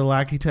give out the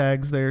lackey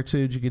tags there too?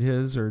 Did you get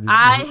his or? Did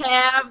I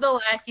have the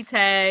lackey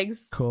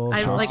tags. Cool.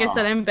 Like I Awesome.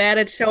 said, I'm bad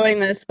at showing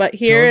this, but Joe's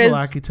here a is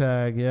lackey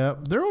tag.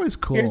 Yep, they're always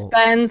here's cool.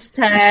 Ben's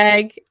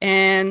tag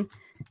and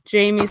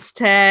Jamie's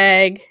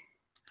tag.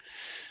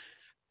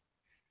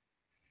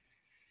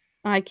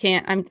 I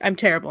can't. I'm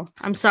terrible.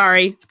 I'm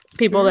sorry,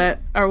 people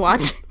that are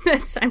watching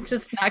this. I'm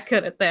just not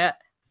good at that.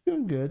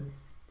 Doing good.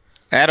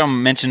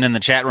 Adam mentioned in the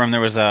chat room there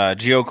was a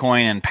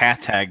geocoin and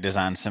path tag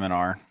design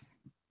seminar.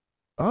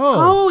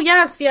 Oh, Oh,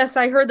 yes,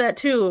 I heard that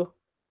too.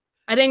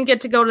 I didn't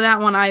get to go to that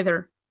one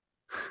either.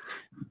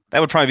 That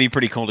would probably be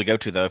pretty cool to go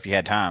to though if you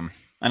had time.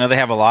 I know they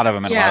have a lot of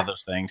them at a lot Yeah. of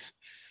those things.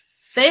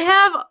 They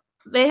have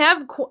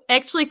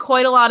actually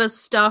quite a lot of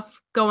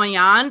stuff going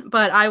on,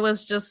 but I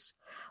was just,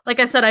 like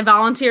I said, I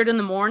volunteered in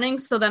the morning,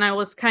 so then I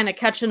was kind of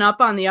catching up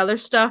on the other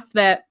stuff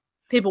that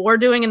people were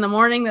doing in the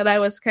morning that I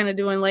was kind of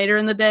doing later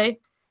in the day.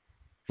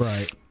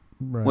 right.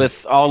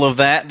 With all of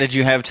that, did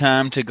you have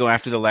time to go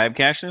after the lab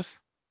caches?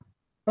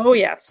 Oh,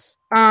 yes.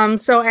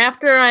 So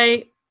after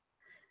I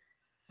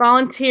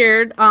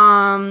volunteered,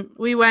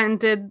 we went and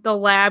did the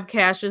lab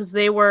caches.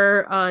 They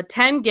were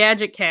 10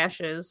 gadget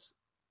caches,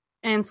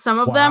 and some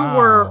of them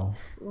were Wow.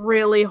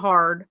 really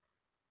hard.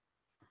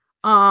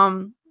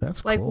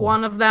 That's Like cool.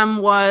 one of them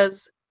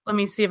was, let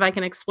me see if I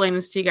can explain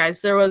this to you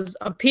guys. There was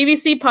a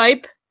PVC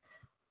pipe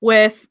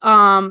with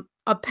a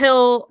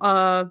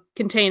pill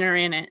container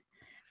in it,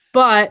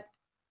 but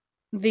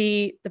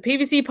the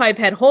PVC pipe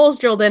had holes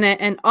drilled in it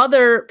and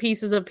other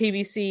pieces of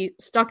PVC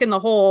stuck in the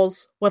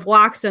holes with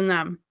locks in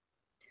them.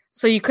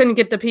 So you couldn't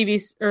get the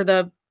PVC or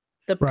the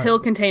Right. pill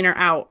container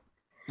out.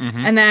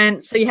 Mhm. And then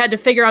so you had to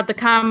figure out the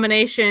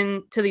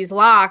combination to these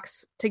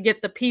locks to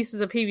get the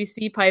pieces of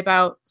PVC pipe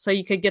out so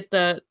you could get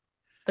the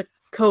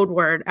code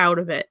word out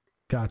of it.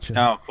 Gotcha.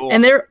 Oh, cool.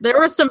 And there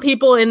were some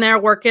people in there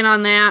working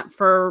on that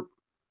for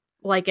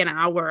like an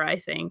hour, I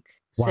think,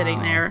 sitting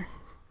Wow. there.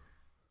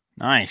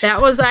 Nice.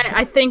 That was,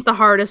 I think, the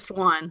hardest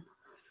one.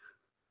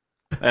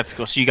 That's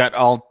cool. So you got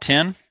all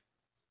 10?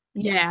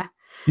 Yeah.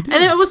 You did.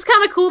 And it was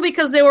kind of cool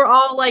because they were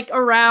all like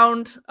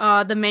around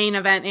the main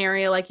event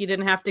area. Like you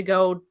didn't have to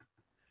go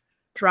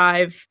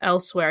drive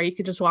elsewhere. You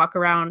could just walk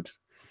around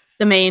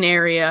the main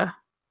area.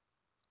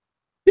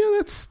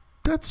 Yeah,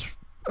 that's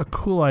a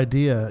cool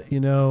idea. You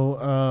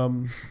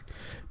know,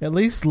 at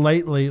least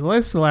lately, at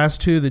least the last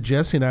two that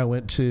Jesse and I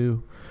went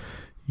to,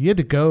 you had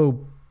to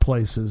go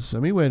places. I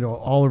mean, we went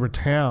all over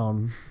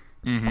town.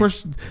 Mhm. Of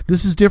course,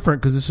 this is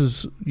different because this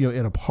is, you know,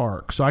 in a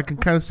park, so I can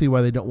kind of see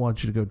why they don't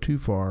want you to go too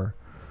far.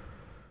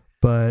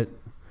 But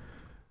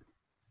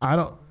I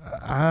don't.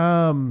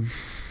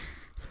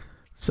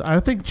 So I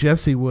think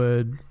Jesse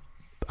would.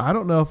 I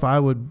don't know if I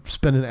would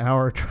spend an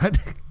hour trying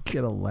to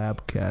get a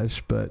lab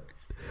cache, but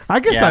I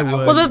guess Yeah, I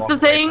would. Well, walk the away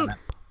thing, from it.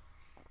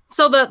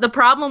 so the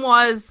problem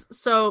was,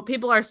 so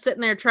people are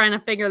sitting there trying to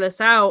figure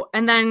this out,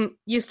 and then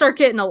you start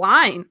getting a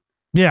line,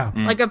 yeah.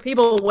 Mm. like of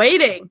people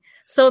waiting.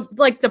 So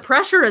like the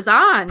pressure is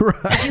on.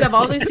 Right. You have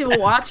all these people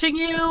watching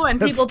you and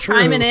That's people true.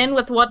 chiming in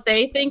with what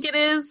they think it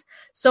is.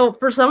 So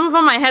for some of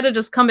them, I had to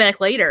just come back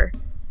later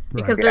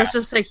because Right. there's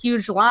just a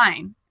huge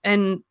line,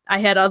 and I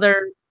had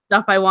other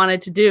stuff I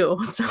wanted to do.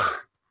 So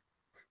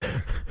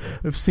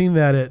I've seen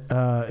that at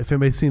if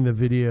anybody's seen the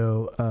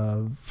video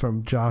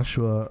from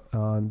Joshua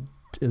on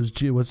it was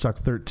Woodstock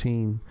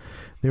 13.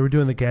 They were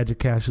doing the gadget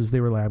caches. They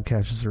were lab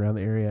caches around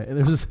the area, and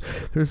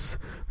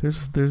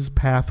there's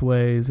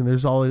pathways, and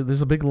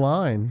there's a big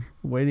line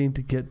waiting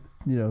to get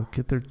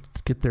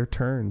their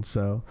turn.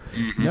 So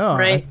Mhm. no,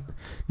 Right.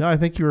 I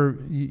think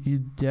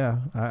you yeah.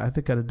 I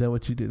think I'd have done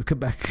what you did. Come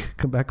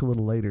back a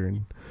little later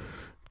and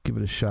give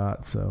it a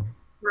shot. So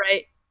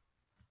right.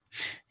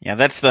 Yeah,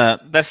 that's the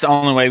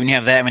only way when you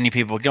have that many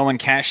people going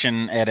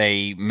caching at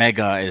a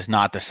mega is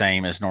not the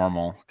same as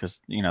normal because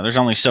there's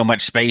only so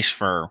much space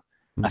for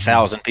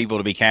 1,000 people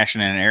to be caching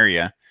in an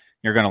area.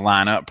 You're going to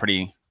line up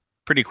pretty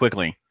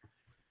quickly.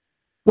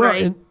 Well,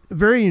 Right. and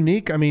very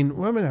unique. I mean,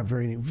 well, I mean, not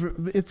very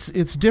unique.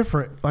 It's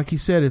different. Like you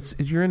said,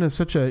 you're in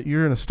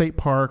a state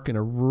park in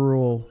a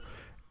rural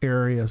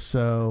area,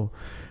 so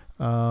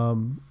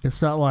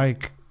it's not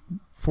like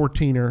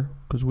 14er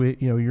because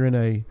you're in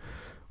a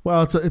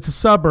it's a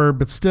suburb,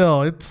 but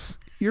still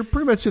you're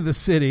pretty much in the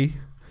city.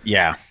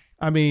 Yeah.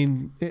 I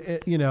mean,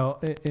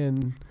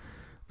 and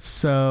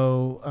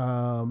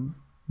so.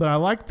 But I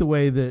like the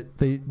way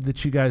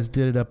that you guys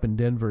did it up in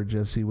Denver,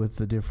 Jesse, with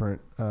the different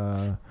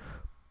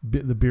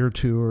the beer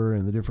tour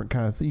and the different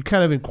kind of you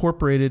kind of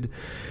incorporated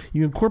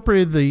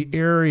the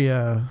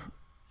area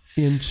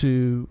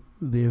into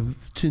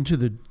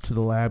the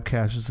lab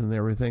caches and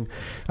everything.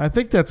 I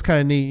think that's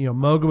kind of neat.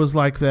 Moga was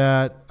like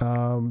that.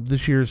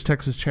 This year's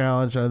Texas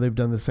Challenge, I know they've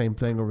done the same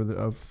thing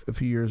over a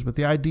few years. But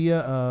the idea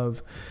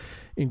of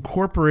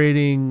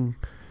incorporating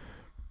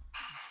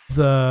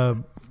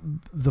the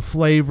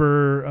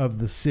flavor of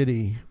the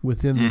city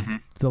within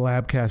the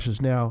lab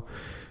caches. Now,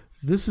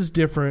 this is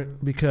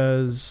different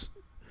because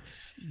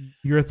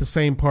you're at the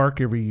same park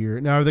every year.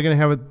 Now, are they going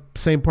to have it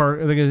same park?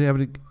 Are they going to have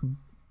it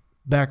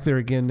back there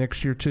again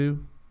next year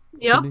too?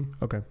 Yep. Sydney?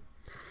 Okay.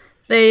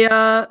 They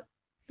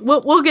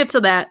we'll get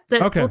to that.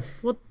 Okay.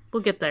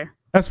 We'll get there.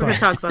 That's We're fine.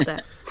 gonna talk about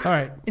that. All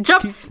right.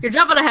 You're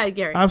jumping ahead,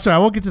 Gary. I'm sorry. I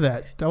won't get to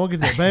that.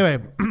 But anyway,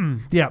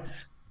 yeah,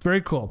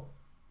 very cool.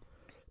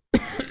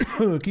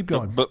 Keep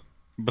going. But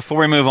before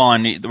we move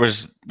on,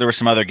 there were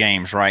some other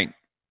games, right,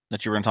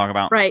 that you were going to talk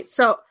about? Right.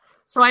 So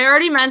I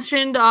already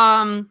mentioned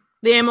the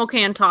ammo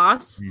can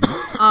toss.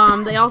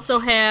 They also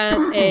had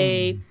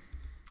a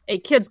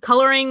kids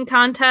coloring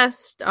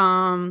contest.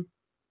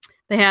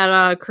 They had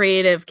a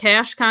creative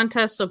cache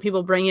contest, so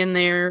people bring in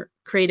their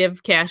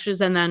creative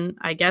caches, and then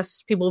I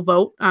guess people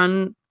vote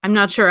on. I'm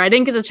not sure. I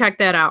didn't get to check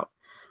that out.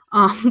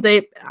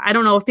 I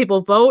don't know if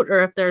people vote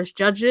or if there's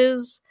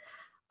judges.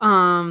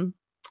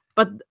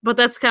 But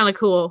that's kind of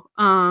cool.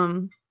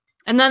 And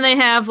then they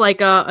have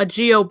like a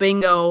geo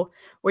bingo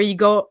where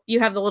you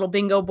have the little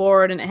bingo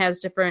board and it has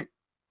different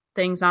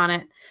things on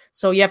it.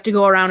 So you have to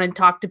go around and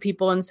talk to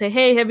people and say,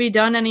 "Hey, have you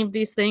done any of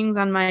these things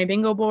on my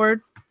bingo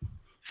board?"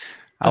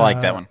 I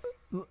like that one.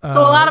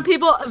 So a lot of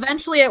people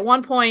eventually at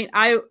one point,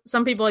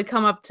 some people had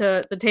come up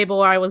to the table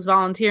where I was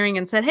volunteering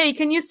and said, "Hey,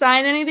 can you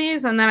sign any of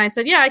these?" And then I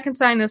said, "Yeah, I can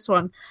sign this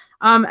one."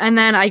 And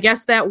then I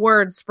guess that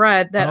word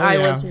spread that I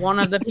was one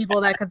of the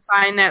people that could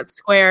sign that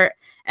square.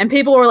 And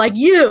people were like,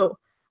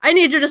 I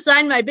need you to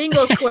sign my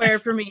bingo square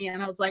for me.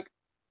 And I was like,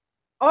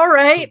 all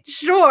right,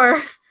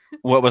 sure.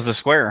 What was the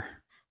square?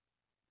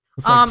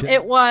 It's like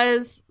It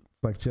was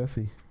like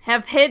Jesse.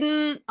 have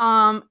hidden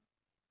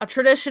a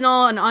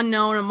traditional, an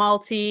unknown, a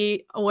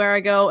multi, a where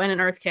I go, and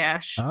an earth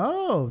cache.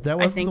 Oh, that I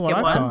wasn't think the it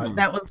one I was. thought.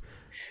 That was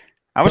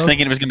I was Both-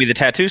 thinking it was going to be the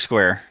tattoo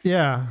square.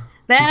 Yeah.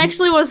 that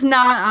actually was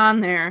not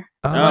on there.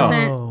 It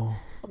wasn't Oh.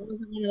 one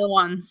of the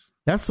ones.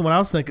 That's the one I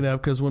was thinking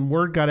of because when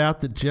word got out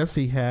that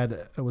Jesse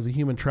was a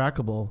human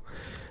trackable,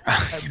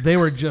 they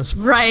were just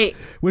Right.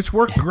 which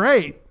worked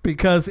great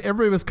because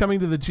everybody was coming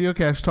to the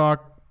Geocache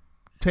Talk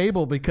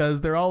table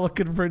because they're all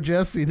looking for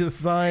Jesse to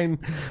sign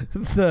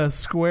the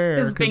square.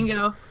 His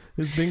bingo.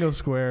 His bingo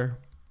square.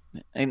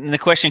 And the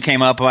question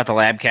came up about the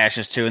lab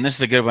caches too, and this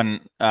is a good one.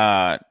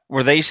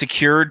 Were they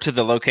secured to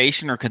the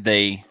location, or could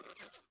they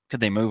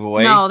move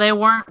away? No, they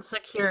weren't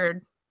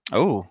secured.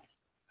 Oh,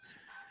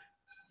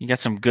 you got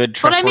some good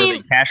But I trustworthy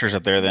mean, cachers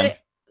up there then.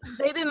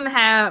 They didn't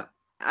have.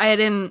 I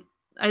didn't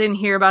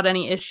hear about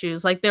any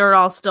issues. Like, they were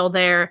all still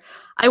there.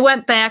 I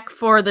went back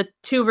for the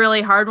 2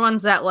 really hard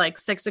ones at like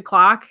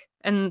 6:00,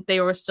 and they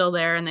were still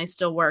there, and they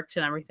still worked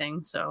and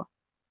everything. So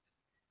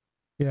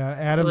Yeah,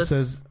 Adam was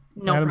says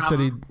no Adam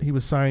problem. said he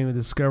was signing the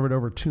discovered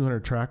over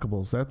 200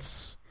 trackables.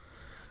 That's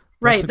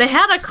Right. a- They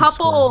had a that's a good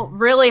couple score.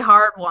 really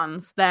hard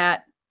ones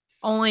that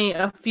only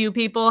a few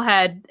people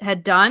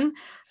had done.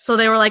 So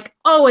they were like,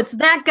 oh, it's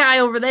that guy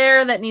over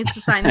there that needs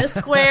to sign this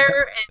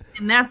square,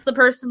 and that's the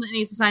person that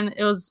needs to sign.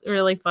 It was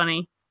really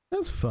funny.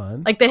 That's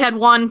fun. Like, they had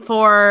one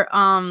for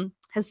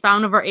has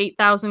found over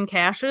 8,000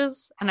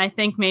 caches, and I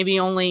think maybe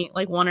only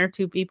like 1 or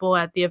 2 people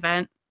at the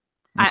event.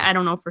 I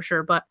don't know for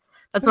sure, but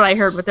that's what I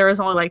heard. But there was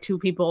only like 2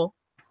 people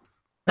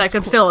that That's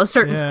could cool. fill a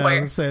certain yeah, I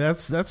square. was gonna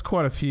say that's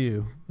quite a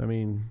few. I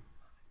mean,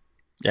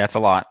 Yeah, it's a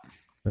lot.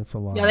 that's a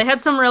lot. Yeah, they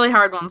had some really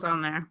hard ones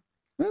on there.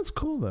 That's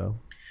cool though.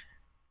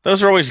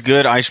 Those are always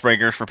good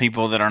icebreakers for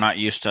people that are not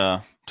used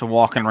to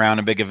walking around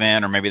a big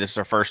event, or maybe this is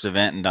their first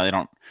event and they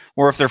don't,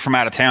 or if they're from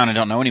out of town and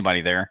don't know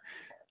anybody there.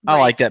 I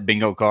Right. like that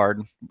bingo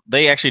card.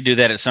 They actually do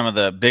that at some of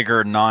the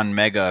bigger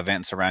non-mega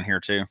events around here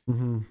too.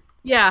 Hmm.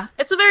 Yeah,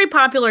 it's a very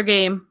popular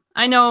game.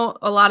 I know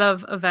a lot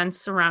of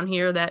events around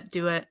here that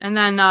do it. And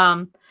then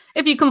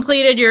if you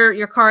completed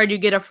your card, you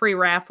get a free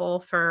raffle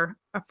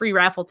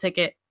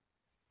ticket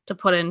to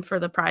put in for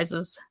the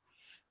prizes.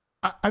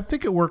 I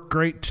think it worked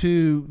great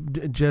too.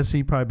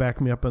 Jesse probably backed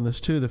me up on this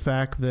too. The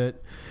fact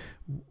that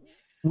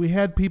we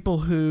had people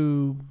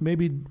who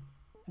maybe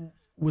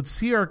they'd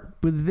see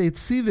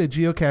the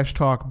Geocache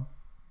Talk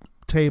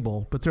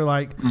table, but they're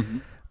like,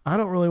 I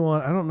don't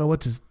know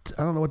what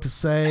to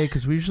say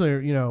because we usually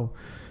are,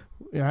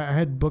 I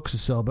had books to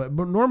sell, but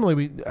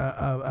normally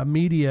a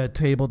media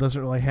table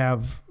doesn't really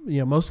have,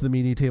 most of the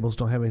media tables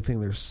don't have anything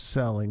they're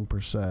selling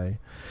per se.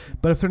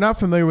 But if they're not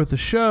familiar with the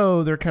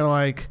show, they're kind of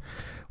like,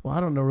 well, I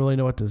don't really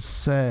know what to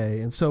say.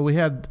 And so we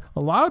had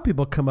a lot of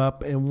people come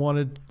up and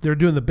they're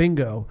doing the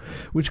bingo,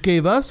 which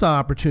gave us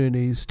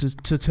opportunities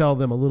to tell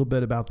them a little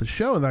bit about the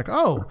show. And like,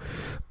 oh,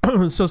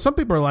 so some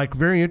people are like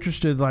very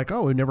interested, like,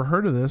 oh, we've never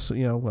heard of this.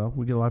 Well,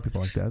 we get a lot of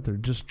people like that. They're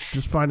just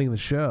finding the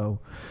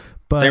show.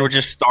 But They were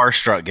just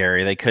starstruck,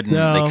 Gary. They couldn't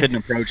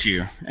approach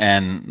you,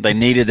 and they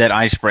needed that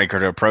icebreaker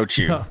to approach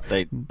you. No.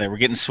 They were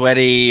getting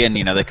sweaty, and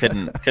they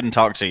couldn't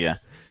talk to you.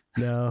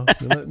 No,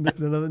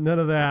 none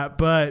of that.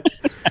 But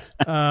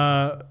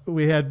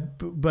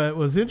But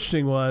what's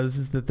interesting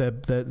is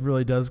that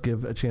really does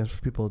give a chance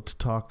for people to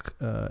talk,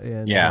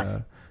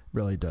 and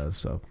really does.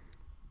 So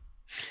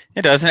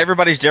it does, and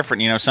everybody's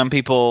different. Some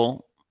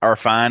people are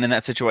fine in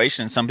that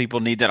situation, and some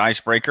people need that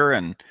icebreaker,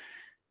 and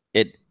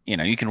it.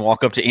 You can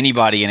walk up to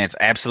anybody, and it's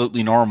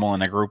absolutely normal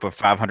in a group of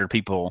 500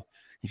 people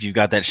if you've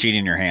got that sheet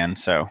in your hand.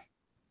 So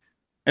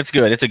it's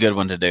good. It's a good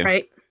one to do.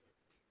 Right.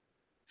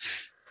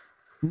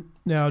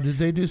 Now, did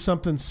they do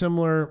something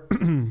similar?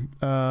 Do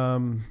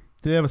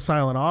they have a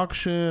silent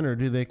auction, or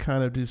do they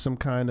kind of do some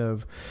kind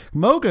of?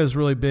 Moga is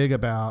really big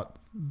about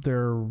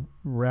their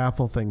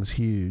raffle things,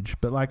 huge.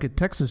 But like at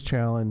Texas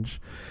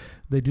Challenge,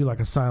 they do like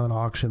a silent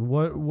auction.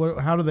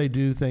 How do they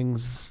do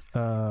things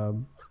at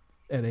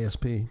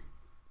ASP?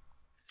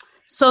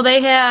 So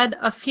they had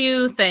a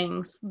few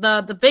things.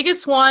 The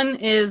biggest one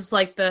is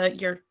like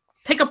your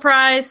pick a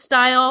prize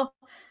style.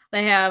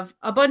 They have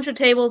a bunch of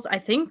tables, I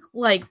think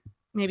like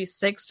maybe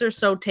 6 or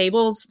so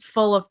tables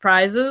full of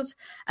prizes,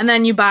 and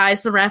then you buy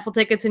some raffle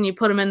tickets and you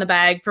put them in the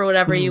bag for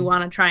whatever you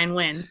want to try and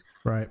win.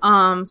 Right.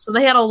 So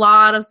they had a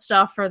lot of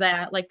stuff for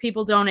that. Like,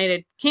 people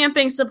donated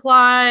camping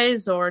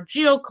supplies or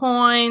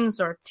geocoins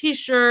or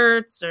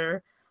t-shirts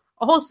or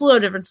a whole slew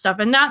of different stuff,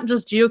 and not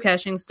just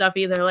geocaching stuff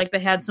either. Like, they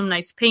had some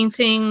nice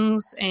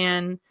paintings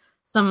and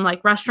some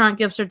like restaurant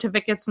gift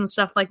certificates and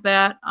stuff like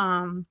that.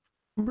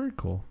 Very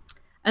cool.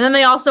 And then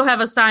they also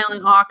have a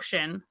silent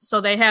auction.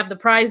 So they have the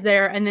prize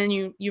there, and then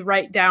you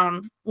write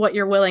down what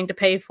you're willing to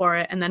pay for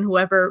it, and then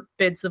whoever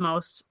bids the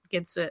most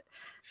gets it.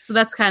 So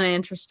that's kind of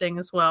interesting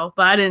as well.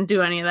 But I didn't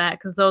do any of that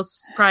because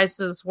those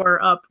prices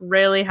were up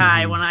really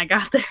high when I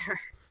got there.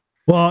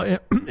 Well,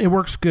 it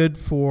works good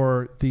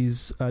for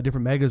these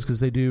different megas because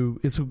they do.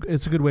 It's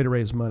a good way to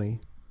raise money.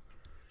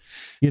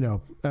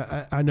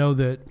 I know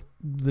that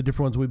the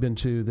different ones we've been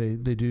to,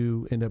 they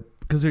do end up,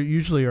 because they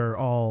usually are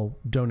all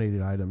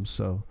donated items.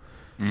 So,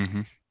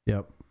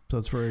 yep. So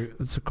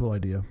it's a cool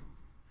idea.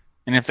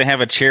 And if they have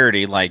a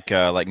charity like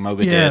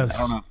Moga did, I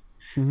don't know.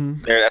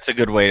 Mm-hmm. That's a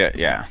good way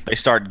to, they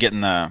start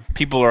getting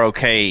people are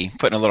okay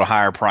putting a little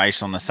higher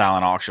price on the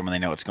silent auction when they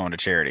know it's going to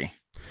charity.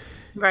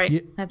 Right.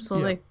 Yeah,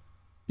 Absolutely.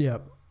 Yeah.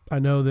 I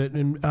know that.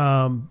 And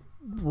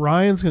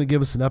Ryan's going to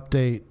give us an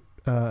update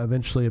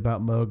eventually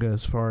about Moga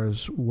as far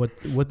as what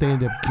they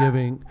end up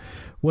giving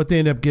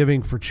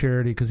for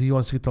charity, because he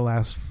wants to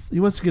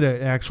get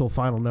an actual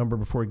final number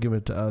before he gives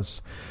it to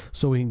us,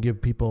 so we can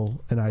give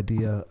people an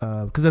idea,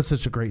 because that's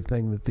such a great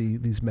thing that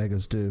these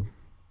megas do.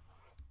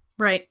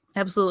 Right.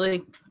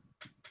 Absolutely.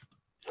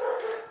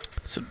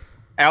 So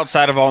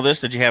outside of all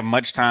this, did you have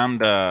much time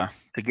to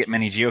get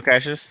many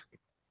geocaches?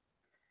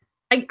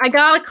 I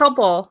got a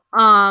couple.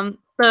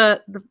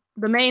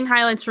 The main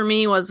highlights for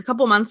me was a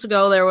couple months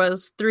ago there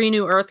was 3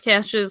 new Earth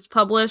caches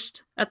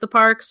published at the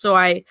park, so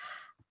I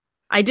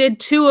did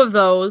 2 of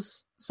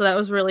those, so that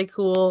was really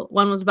cool.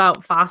 One was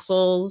about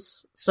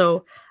fossils,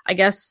 so I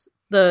guess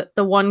the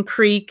one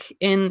creek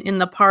in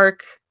the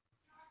park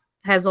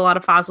has a lot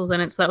of fossils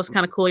in it, so that was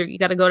kind of cool. You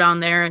got to go down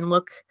there and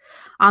look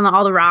on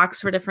all the rocks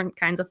for different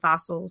kinds of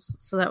fossils,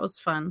 so that was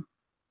fun.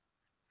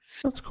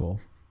 That's cool.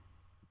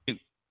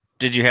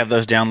 Did you have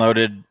those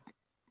downloaded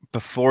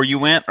before you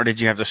went, or did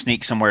you have to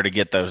sneak somewhere to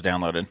get those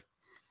downloaded?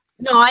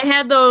 No, I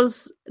had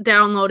those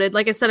downloaded.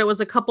 Like I said, it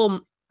was a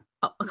couple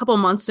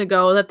months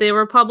ago that they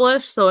were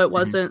published, so it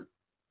wasn't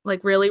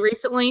like really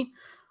recently.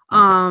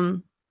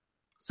 So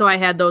I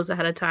had those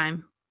ahead of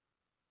time.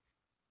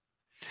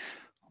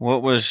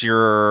 What was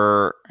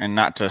your, and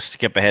not to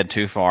skip ahead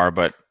too far,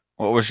 but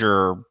what was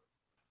your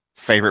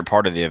favorite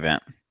part of the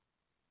event?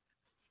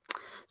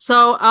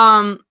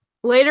 So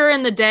later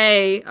in the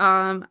day,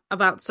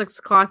 about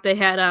 6:00, they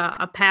had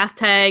a path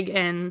tag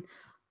and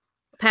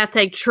path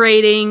tag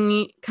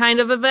trading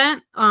kind of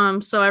event.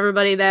 So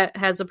everybody that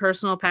has a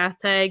personal path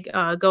tag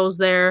goes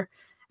there,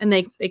 and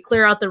they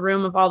clear out the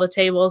room of all the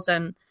tables,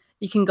 and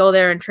you can go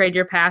there and trade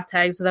your path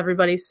tags with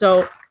everybody.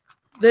 So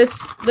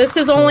this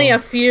is only a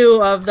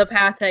few of the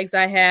path tags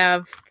I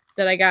have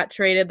that I got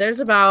traded. There's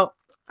about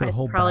A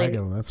whole bag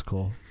of them. That's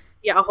cool.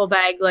 Yeah, a whole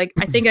bag. Like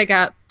I think I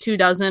got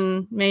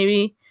 24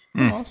 maybe.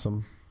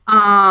 Awesome.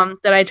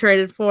 That I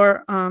traded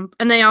for.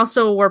 And they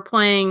also were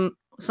playing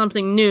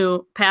something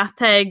new, Path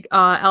Tag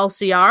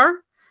LCR.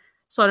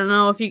 So I don't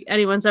know if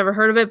anyone's ever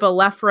heard of it, but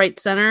left, right,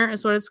 center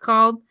is what it's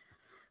called.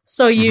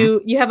 So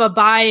you have a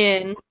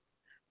buy-in,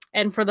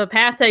 and for the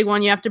Path Tag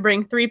one, you have to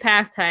bring 3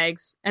 path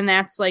tags, and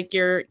that's like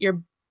your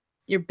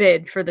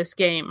bid for this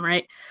game,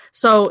 right?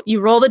 So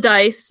you roll the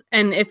dice,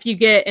 and if you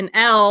get an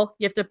L,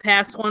 you have to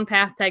pass 1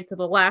 path tag to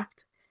the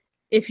left.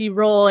 If you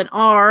roll an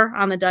R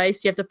on the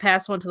dice, you have to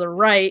pass 1 to the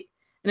right.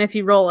 And if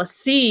you roll a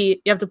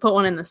C, you have to put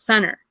 1 in the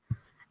center.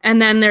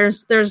 And then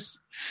there's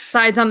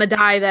sides on the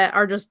die that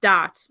are just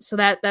dots. So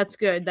that's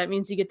good. That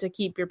means you get to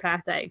keep your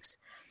path tags.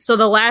 So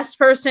the last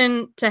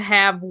person to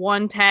have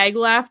 1 tag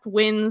left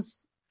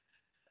wins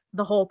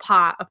the whole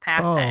pot of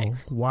path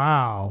tags.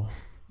 Wow.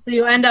 So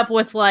you end up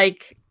with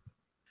 30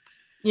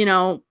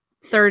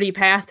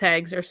 path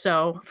tags or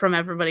so from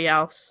everybody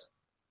else.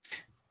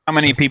 How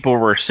many people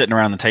were sitting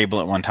around the table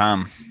at one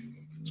time?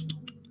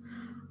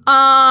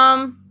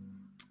 I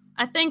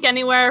think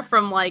anywhere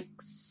from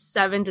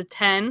 7 to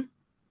 10,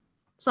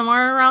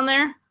 somewhere around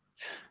there.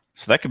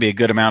 So that could be a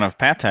good amount of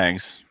path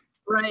tags.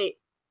 Right.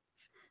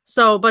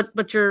 So,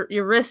 but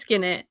you're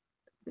risking it.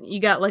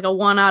 You got a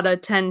 1 out of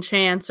 10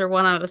 chance or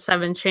 1 out of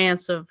 7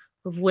 chance of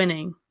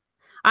winning.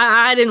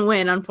 I didn't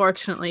win,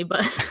 unfortunately,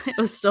 but it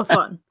was still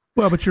fun.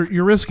 Well, but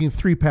you're risking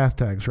 3 path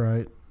tags,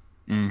 right?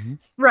 Mm-hmm.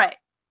 Right.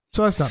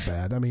 So that's not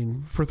bad. I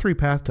mean, for 3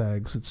 path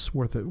tags, it's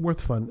worth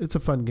fun. It's a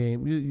fun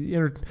game.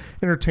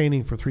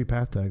 Entertaining for 3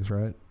 path tags,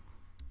 right?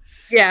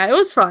 Yeah, it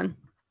was fun.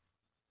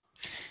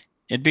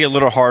 It'd be a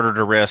little harder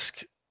to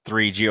risk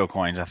 3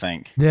 geocoins, I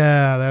think.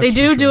 Yeah, they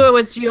do it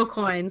with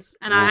geocoins,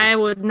 and I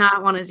would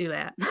not want to do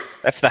that.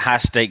 That's the high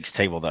stakes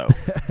table, though.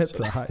 That's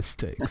a high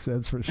stakes.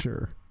 That's for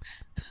sure.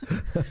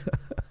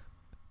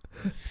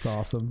 It's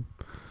awesome.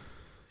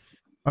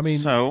 I mean,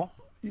 so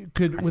you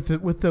could with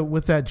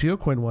that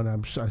geocoin one, I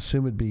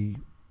assume it'd be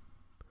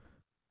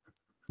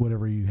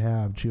whatever you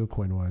have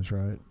geocoin wise,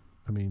 right?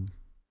 I mean,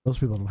 most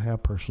people don't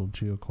have personal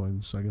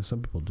geocoins. I guess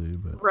some people do,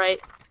 but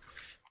right.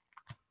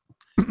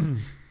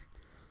 Kind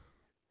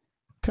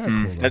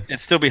of cool. It'd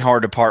still be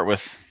hard to part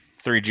with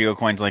 3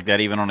 geocoins like that,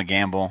 even on a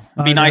gamble.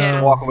 It'd be nice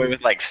to walk away with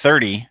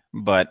 30,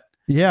 but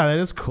yeah, that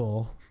is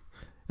cool.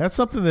 That's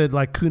something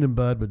that Coon and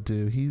Bud would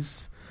do.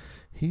 He's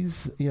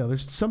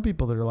there's some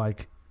people that are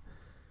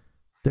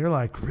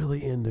they're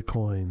really into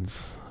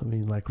coins. I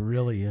mean,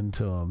 really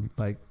into them.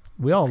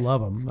 We all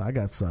love them. I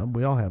got some.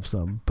 We all have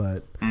some,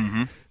 but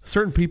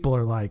certain people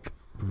are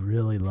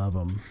really love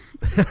them.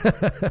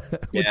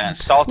 Yeah,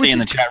 Salty in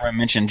the chat room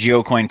mentioned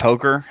geocoin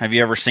poker. Have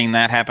you ever seen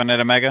that happen at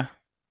a mega?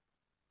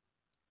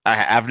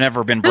 I've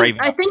never been brave.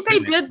 I think they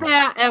did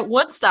that at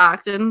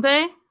Woodstock, didn't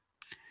they?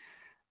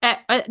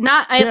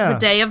 Not at the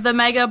day of the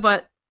mega,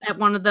 but at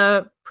one of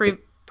the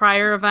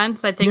prior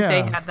events. I think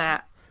they had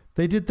that.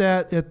 They did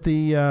that at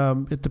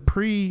the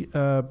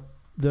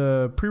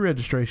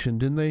pre-registration,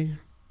 didn't they,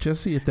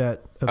 Jesse? At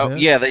that event? Oh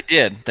yeah, they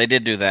did. They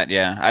did do that.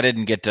 Yeah, I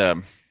didn't get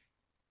to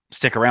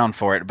stick around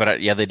for it,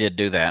 but yeah, they did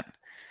do that.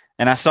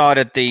 And I saw it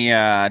at the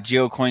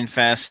GeoCoin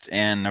Fest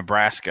in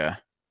Nebraska.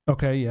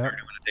 Okay, yeah. They're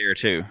doing it there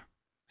too.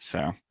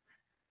 So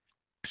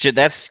shit,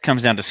 that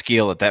comes down to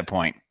skill at that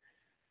point.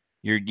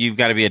 You've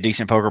got to be a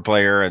decent poker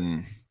player,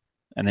 and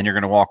then you're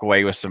going to walk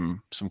away with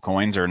some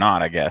coins or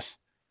not, I guess.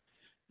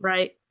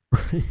 Right.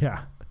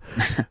 Yeah.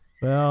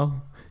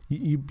 Well,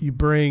 you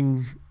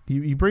bring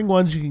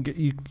ones you can get.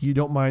 You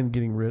don't mind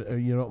getting rid. Or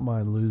you don't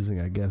mind losing.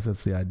 I guess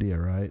that's the idea,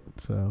 right?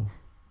 So.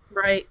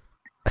 Right.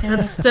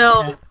 And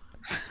still,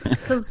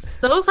 because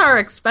those are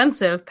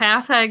expensive.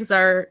 Path eggs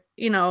are,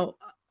 Yeah.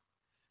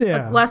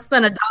 like less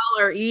than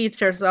 $1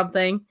 each or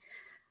something.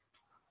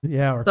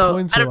 Yeah, or So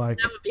coins I are don't, like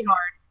that would be hard.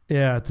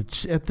 yeah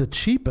at the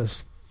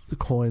cheapest. The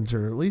coins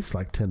are at least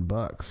like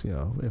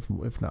 $10,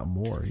 if not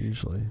more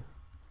usually.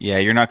 Yeah,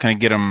 you're not going to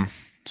get them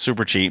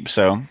super cheap.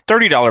 So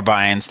 $30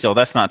 buy-in still,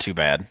 that's not too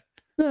bad.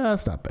 No,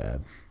 that's not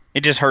bad.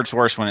 It just hurts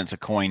worse when it's a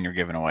coin you're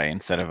giving away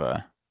instead of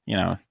a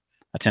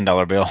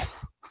 $10 bill.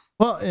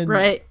 Well, and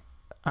Right.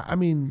 I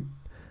mean,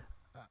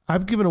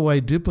 I've given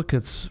away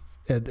duplicates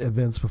at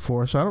events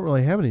before, so I don't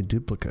really have any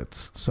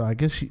duplicates. So I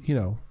guess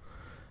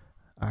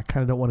I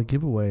kind of don't want to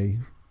give away.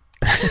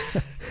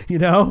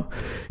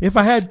 If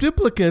I had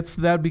duplicates,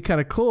 that'd be kind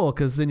of cool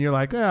because then you're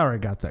like, I already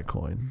got that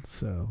coin.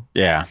 So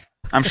Yeah,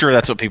 I'm sure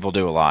that's what people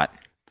do a lot.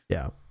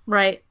 yeah.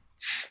 Right.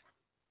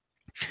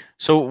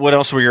 So what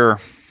else were your,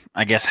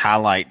 I guess,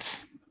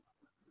 highlights?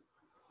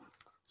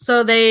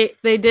 So they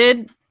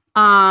did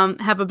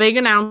have a big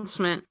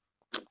announcement.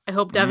 I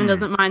hope Devin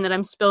doesn't mind that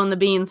I'm spilling the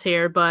beans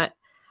here, but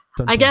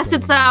I guess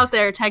it's out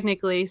there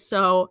technically.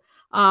 So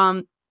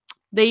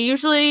they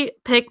usually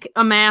pick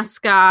a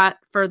mascot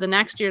for the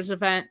next year's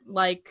event,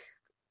 like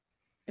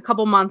a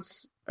couple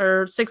months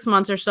or 6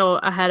 months or so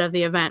ahead of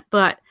the event.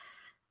 But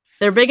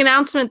their big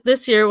announcement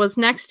this year was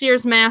next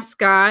year's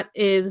mascot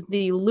is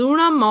the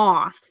Luna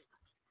Moth.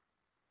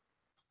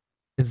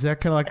 Is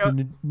that kind of like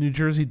the New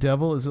Jersey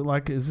Devil? Is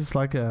this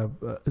like a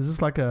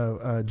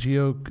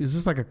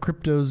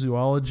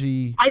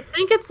cryptozoology? I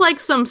think it's like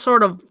some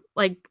sort of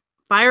like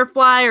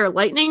firefly or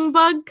lightning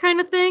bug kind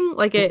of thing.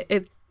 Like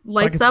it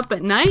lights up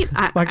at night.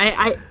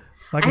 I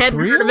hadn't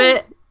heard of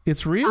it.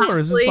 It's real, or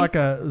is this like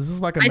a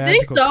I magical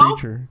think so.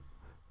 creature?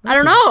 I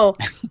don't know.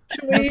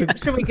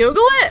 Should we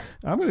Google it?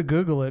 I'm going to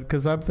Google it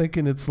because I'm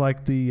thinking it's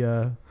like the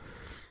the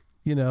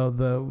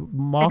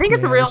Mothman I think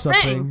it's a real or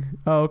something. thing.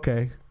 Oh,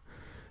 okay.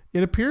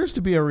 It appears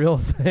to be a real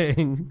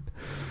thing.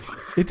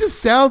 It just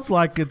sounds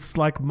like it's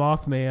like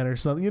Mothman or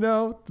something.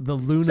 The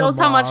Luna Shows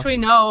how Moth. much we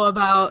know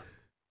about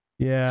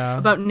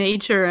about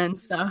nature and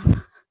stuff.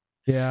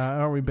 Yeah,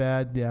 aren't we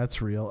bad? Yeah,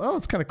 it's real. Oh,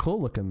 it's kind of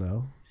cool looking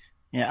though.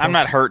 Yeah, I'm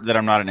not hurt that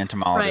I'm not an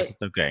entomologist.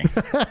 Right. It's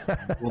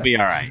okay. We'll be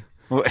all right.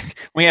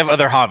 We have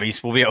other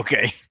hobbies. We'll be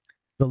okay.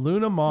 The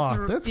Luna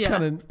Moth. That's yeah.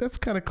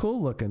 kind of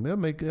cool looking. They'll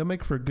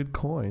make for a good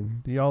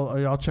coin. Are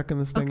y'all checking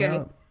this thing Okay.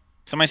 out?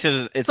 Somebody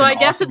says it's So an I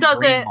guess it awesome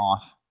green doesn't-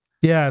 moth.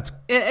 Yeah,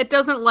 It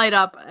doesn't light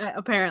up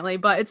apparently,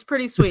 but it's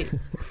pretty sweet.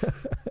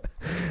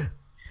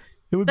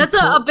 it would That's be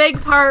cool. a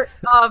big part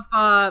of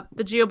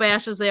the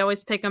GeoBashes. They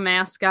always pick a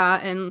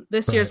mascot, and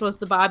this year's was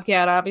the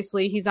Bobcat.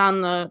 Obviously, he's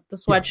on the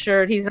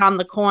sweatshirt. He's on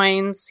the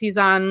coins. He's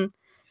on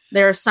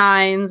their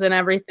signs and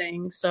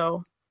everything.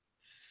 So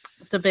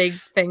it's a big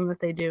thing that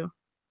they do.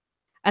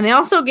 And they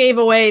also gave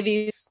away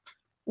these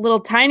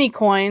little tiny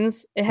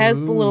coins. It has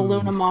the little Ooh.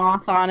 Luna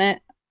Moth on it.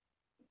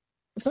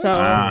 That's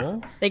So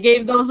cool. they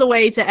gave those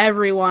away to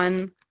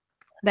everyone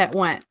that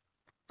went.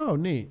 Oh,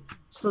 neat.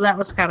 So that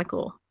was kind of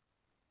cool.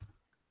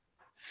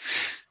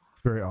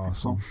 Very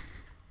awesome.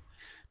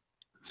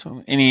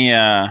 So any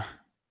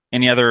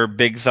other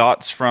big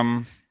thoughts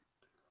from?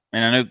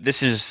 And I know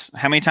this is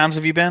how many times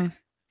have you been?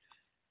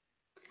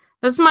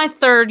 This is my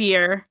 3rd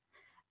year,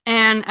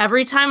 and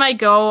every time I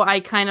go, I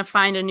kind of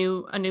find a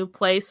new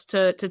place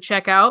to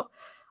check out.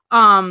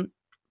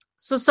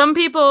 So some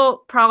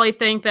people probably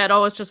think that,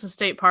 it's just a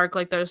state park,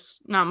 like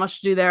there's not much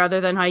to do there other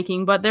than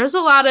hiking, but there's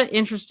a lot of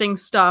interesting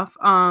stuff.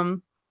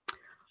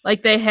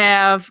 Like they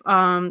have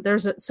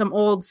there's some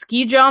old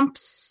ski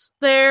jumps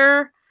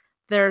there.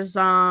 There's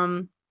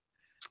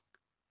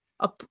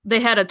they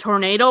had a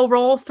tornado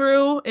roll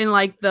through in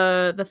like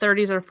the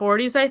 30s or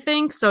 40s, I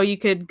think. So you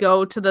could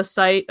go to the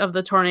site of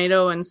the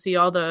tornado and see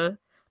all the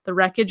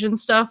wreckage and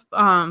stuff.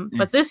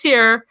 But this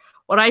year,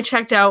 what I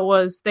checked out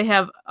was they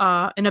have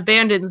an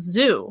abandoned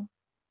zoo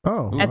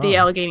at the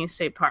Allegheny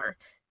State Park.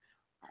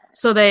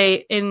 So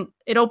it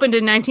opened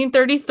in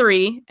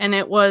 1933, and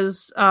it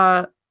was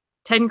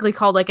technically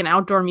called like an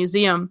outdoor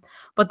museum.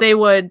 But they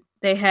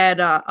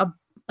had a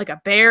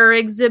bear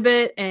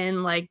exhibit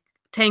and like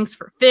tanks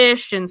for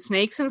fish and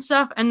snakes and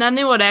stuff, and then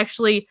they would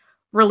actually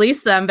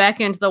release them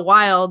back into the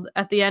wild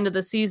at the end of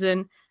the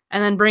season,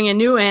 and then bring in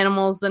new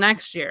animals the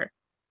next year.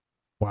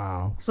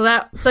 Wow.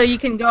 So you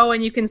can go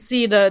and you can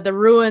see the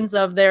ruins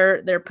of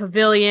their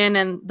pavilion,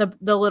 and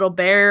the little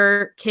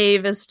bear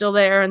cave is still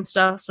there and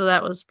stuff. So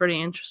that was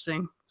pretty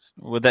interesting.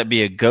 Would that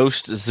be a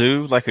ghost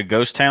zoo, like a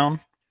ghost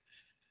town?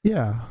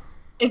 Yeah.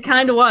 It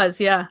kind of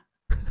was, yeah.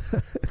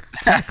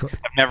 Exactly.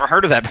 I've never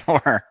heard of that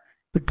before.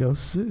 The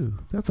Ghost Zoo.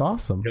 That's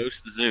awesome.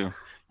 Ghost zoo.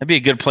 That'd be a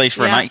good place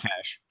for a Yeah. night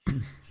cache.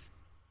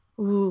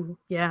 Ooh,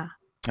 yeah.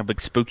 A big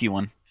spooky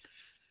one.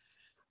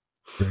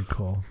 Very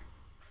cool.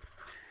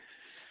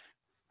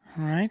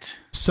 All right.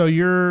 So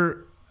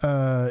you're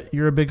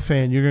a big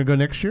fan. You're gonna go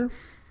next year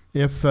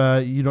if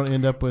you don't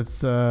end up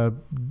with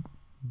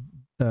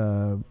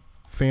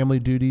family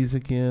duties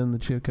again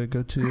that you gotta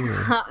go to.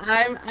 Or?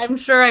 I'm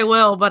sure I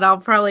will, but I'll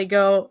probably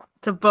go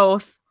to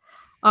both.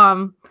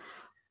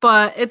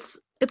 But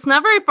it's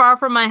not very far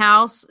from my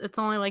house. It's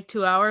only like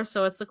 2 hours,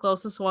 so it's the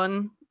closest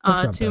one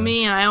That's not to bad.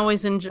 me, and I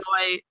always enjoy.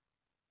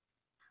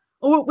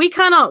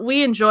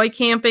 We enjoy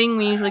camping.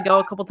 We usually go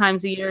a couple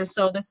times a year,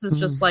 so this is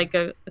just like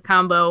a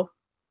combo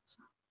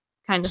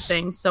kind of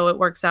thing. So it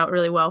works out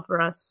really well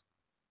for us.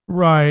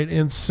 Right,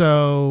 and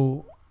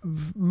so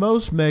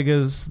most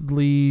megas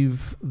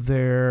leave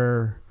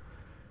their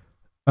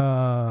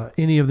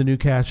any of the new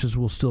caches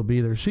will still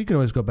be there, so you can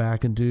always go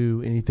back and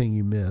do anything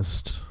you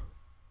missed.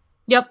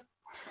 Yep.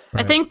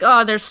 Right. I think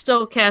there's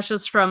still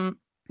caches from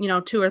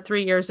 2 or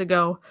 3 years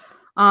ago.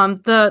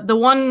 The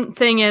one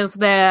thing is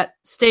that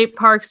state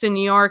parks in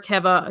New York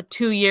have a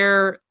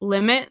 2-year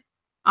limit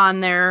on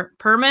their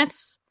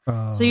permits.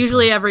 So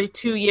usually every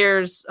 2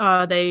 years,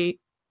 they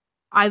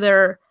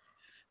either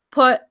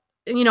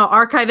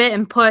archive it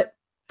and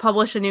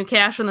publish a new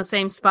cache in the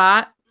same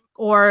spot,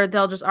 or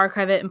they'll just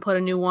archive it and put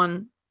a new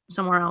one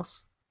somewhere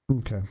else.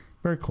 Okay,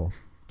 very cool.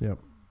 Yep.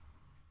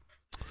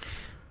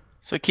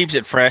 So it keeps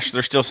it fresh.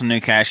 There's still some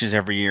new caches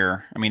every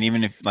year. I mean,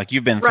 even if like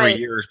you've been 3 Right.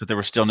 years, but there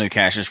were still new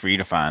caches for you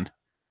to find.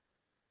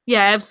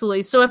 Yeah,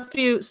 absolutely. So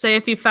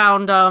if you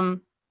found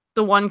the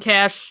one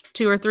cache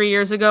 2 or 3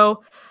 years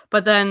ago,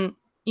 but then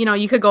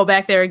you could go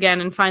back there again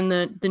and find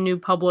the new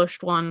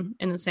published one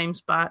in the same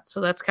spot.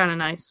 So that's kind of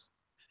nice.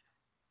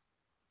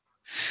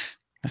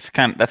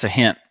 That's a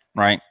hint,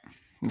 right?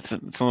 It's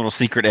a little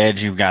secret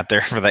edge you've got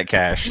there for that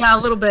cache. Yeah,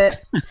 a little bit.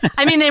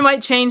 I mean, they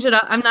might change it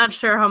up. I'm not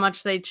sure how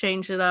much they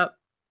change it up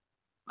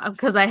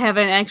because I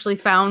haven't actually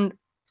found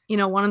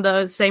one of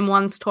the same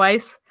ones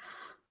twice.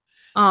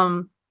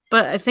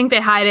 But I think they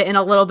hide it in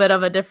a little bit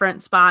of a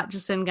different spot,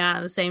 just in kind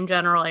of the same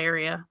general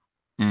area.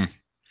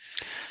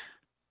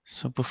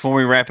 So before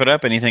we wrap it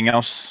up, anything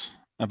else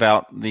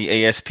about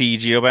the ASP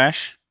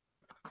Geobash?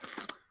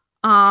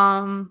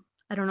 I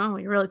don't know.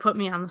 You really put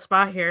me on the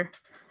spot here.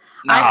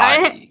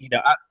 You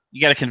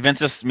got to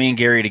convince us, me and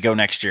Gary, to go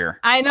next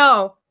year. I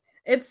know.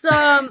 It's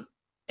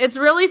it's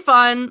really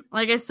fun.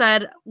 Like I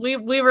said, we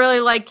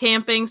really like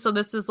camping, so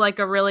this is like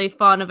a really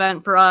fun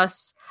event for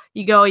us.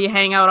 You go, you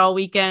hang out all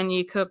weekend,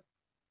 you cook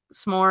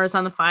s'mores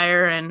on the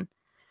fire, and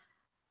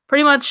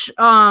pretty much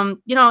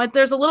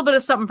there's a little bit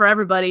of something for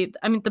everybody.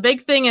 I mean, the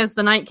big thing is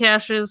the night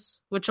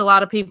caches, which a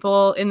lot of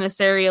people in this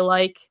area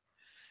like,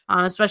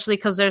 especially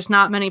because there's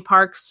not many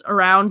parks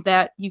around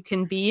that you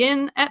can be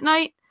in at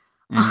night.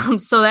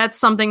 So that's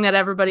something that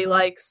everybody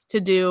likes to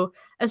do,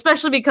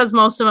 especially because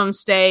most of them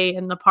stay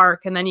in the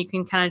park, and then you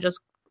can kind of just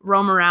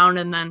roam around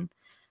and then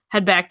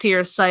head back to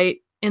your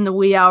site in the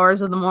wee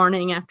hours of the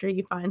morning after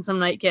you find some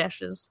night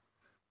caches.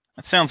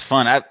 That sounds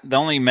fun. The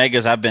only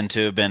megas I've been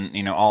to have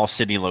been, all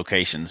city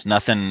locations.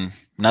 Nothing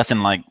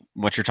like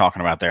what you're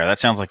talking about there. That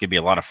sounds like it'd be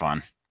a lot of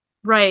fun.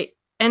 Right.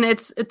 And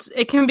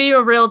it can be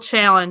a real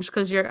challenge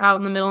because you're out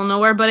in the middle of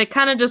nowhere, but it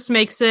kind of just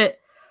makes it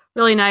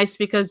really nice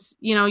because,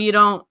 you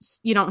don't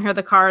hear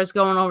the cars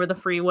going over the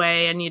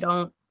freeway, and you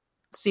don't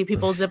see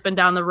people zipping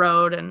down the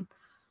road. And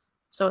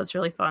so it's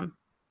really fun.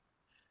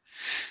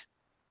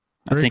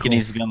 I think it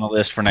needs to be on the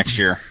list for next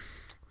year.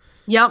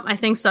 Yep. I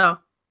think so.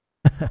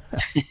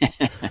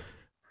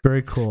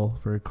 Very cool.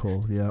 Very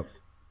cool. Yep.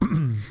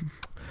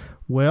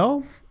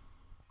 Well,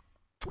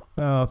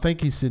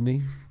 thank you,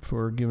 Sydney,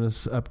 for giving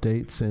us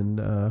updates, and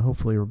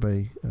hopefully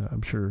everybody,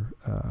 I'm sure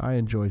I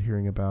enjoyed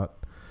hearing about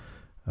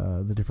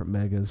the different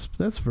megas.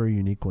 That's a very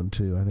unique one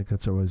too. I think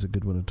that's always a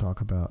good one to talk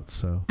about.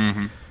 So,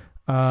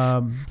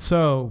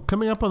 so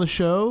coming up on the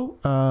show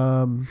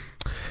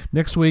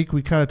next week,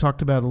 we kind of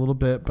talked about it a little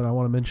bit, but I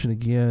want to mention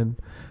again.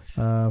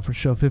 For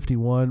show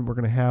 51, we're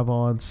going to have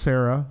on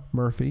Sarah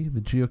Murphy,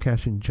 the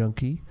geocaching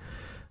junkie.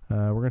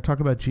 We're going to talk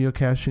about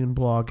geocaching and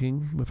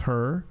blogging with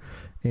her,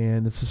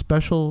 and it's a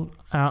special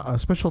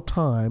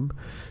time.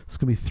 It's going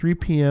to be 3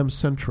 p.m.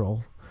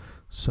 Central,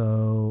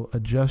 so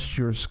adjust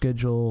your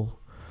schedule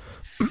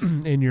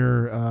and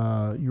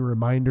your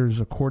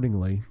reminders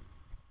accordingly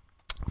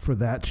for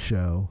that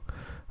show.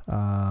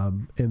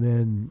 And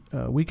then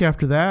a week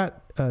after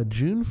that,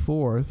 June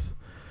 4th,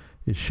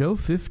 is show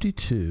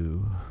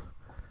 52.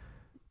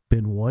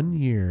 Been 1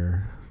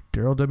 year.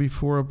 Daryl W.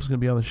 Forbes is going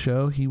to be on the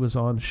show. He was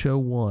on show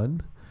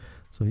 1,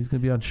 so he's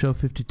going to be on show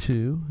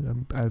 52.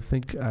 I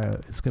think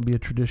it's going to be a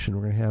tradition.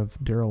 We're going to have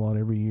Daryl on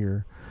every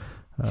year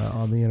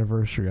on the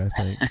anniversary, I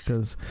think,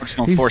 because We're just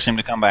gonna force him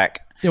to come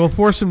back. Yeah, we'll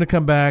force him to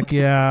come back.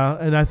 Yeah,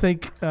 and I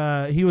think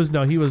he was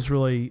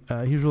really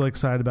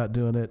excited about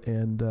doing it,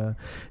 and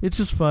it's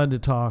just fun to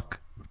talk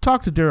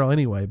to Daryl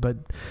anyway. But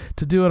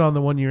to do it on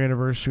the 1 year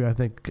anniversary, I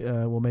think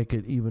will make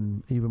it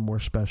even more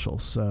special.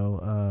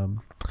 So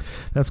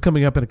that's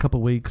coming up in a couple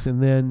of weeks,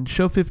 and then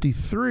show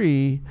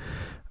 53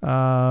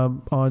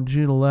 on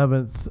June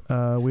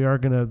 11th. We are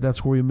gonna.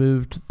 That's where we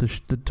moved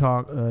the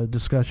talk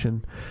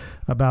discussion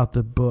about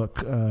the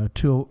book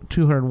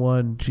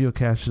 201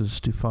 Geocaches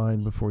to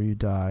Find Before You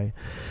Die,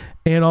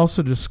 and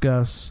also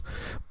discuss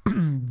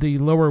the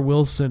Lower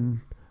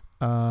Wilson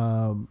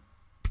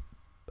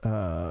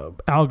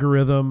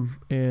algorithm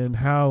and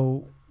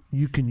how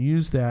you can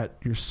use that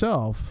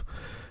yourself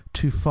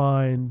to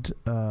find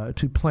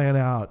to plan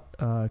out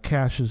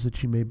caches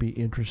that you may be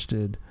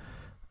interested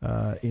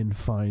in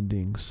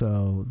finding.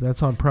 So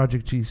that's on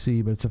Project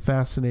GC, but it's a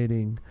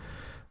fascinating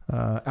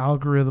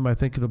algorithm. I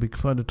think it'll be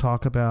fun to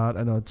talk about.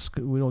 I know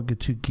we don't get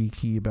too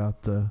geeky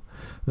about the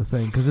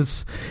thing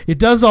because it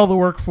does all the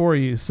work for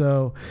you.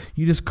 So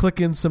you just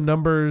click in some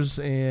numbers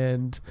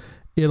and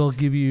it'll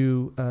give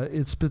you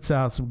it spits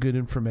out some good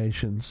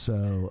information.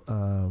 So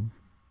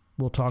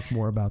we'll talk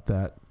more about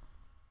that.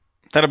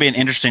 That'll be an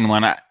interesting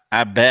one.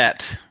 I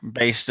bet,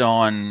 based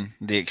on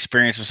the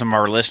experience of some of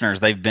our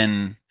listeners, they've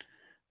been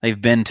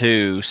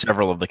to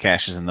several of the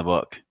caches in the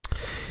book.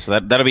 So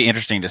that'll be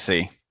interesting to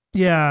see.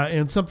 Yeah,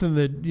 and something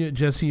that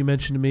Jesse, you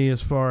mentioned to me as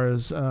far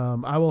as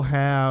I'll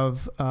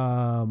have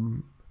a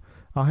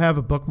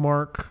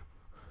bookmark,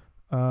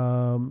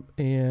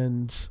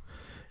 and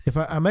if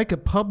I make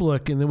it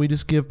public, and then we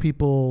just give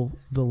people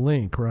the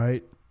link,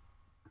 right?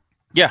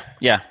 Yeah,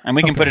 and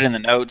we can put it in the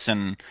notes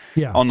and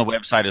on the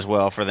website as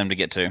well for them to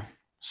get to.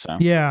 So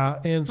yeah,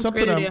 and That's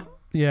something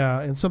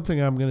something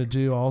I'm going to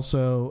do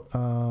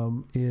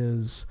also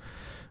is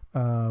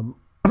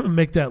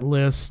make that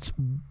list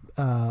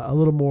a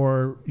little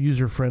more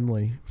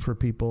user-friendly for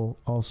people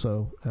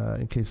also,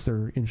 in case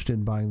they're interested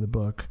in buying the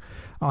book.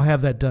 I'll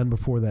have that done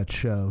before that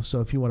show.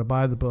 So if you want to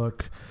buy the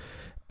book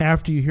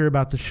after you hear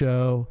about the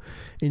show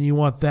and you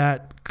want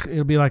that,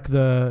 it'll be like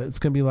it's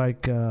going to be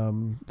like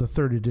the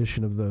third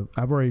edition of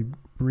I've already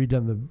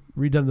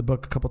redone the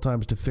book a couple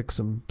times to fix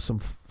some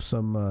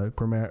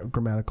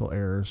grammatical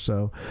errors.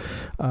 So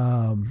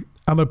I'm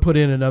going to put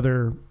in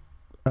another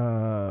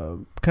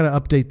kind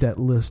of update that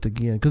list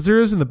again, because there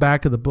is in the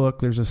back of the book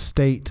there's a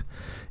state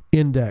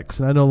index,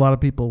 and I know a lot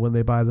of people when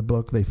they buy the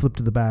book they flip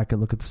to the back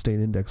and look at the state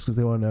index because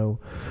they want to know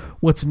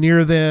what's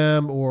near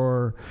them,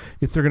 or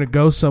if they're going to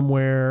go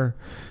somewhere,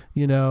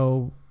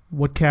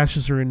 what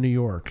caches are in New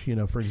York,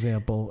 for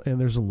example, and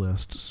there's a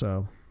list.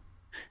 So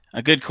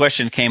a good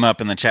question came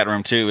up in the chat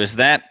room too. Is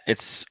that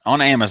it's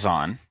on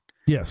Amazon?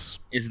 Yes.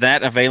 Is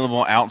that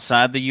available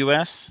outside the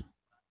U.S.?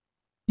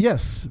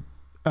 Yes.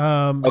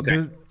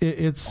 Okay.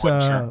 It's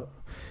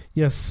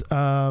yes.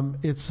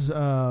 It's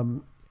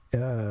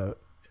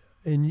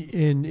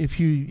and if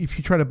you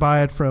try to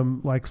buy it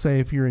from, like, say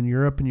if you're in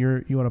Europe and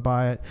you want to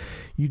buy it,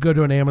 you go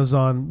to an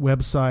Amazon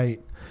website,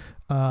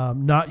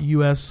 not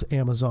U.S.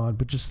 Amazon,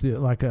 but just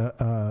like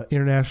a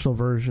international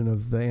version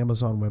of the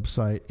Amazon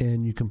website,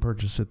 and you can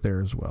purchase it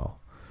there as well.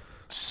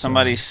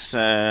 Somebody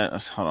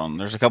says, hold on,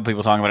 there's a couple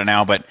people talking about it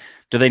now, but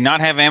do they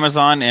not have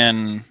Amazon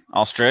in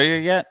Australia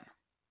yet?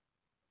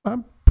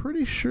 I'm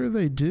pretty sure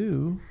they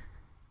do.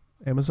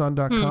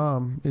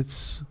 Amazon.com.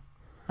 It's,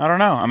 I don't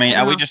know. I mean,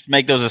 we just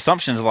make those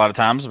assumptions a lot of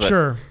times, but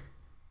sure.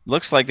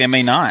 Looks like they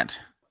may not.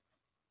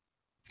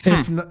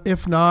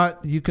 If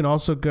not, you can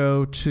also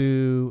go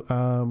to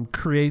You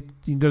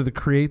can go to the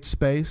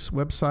CreateSpace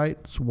website.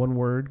 It's one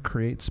word,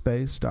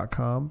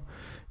 createspace.com.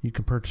 You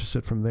can purchase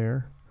it from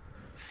there.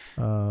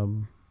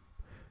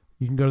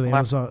 You can go to the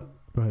Amazon.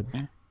 Go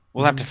ahead.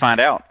 We'll have to find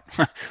out.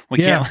 We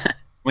can't.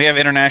 We have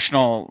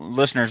international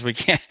listeners. We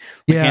can't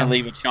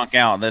leave a chunk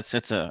out.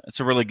 It's a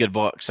really good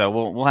book. So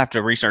we'll have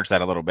to research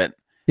that a little bit.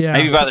 Yeah.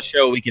 Maybe by the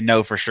show we can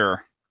know for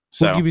sure.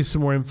 So we'll give you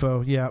some more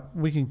info. Yeah,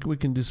 we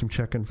can do some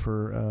checking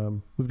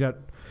for. We've got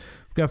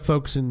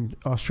folks in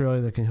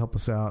Australia that can help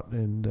us out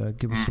and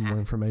give us some more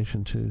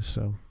information too.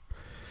 So,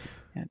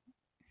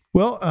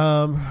 well,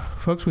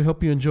 folks, we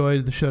hope you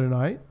enjoyed the show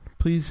tonight.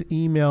 Please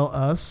email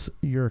us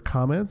your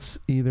comments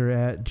either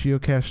at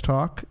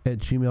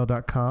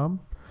geocachetalk@gmail.com.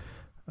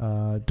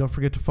 Don't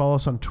forget to follow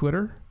us on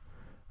Twitter.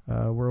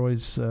 We're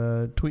always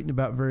tweeting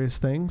about various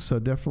things, so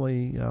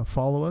definitely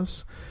follow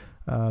us.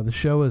 The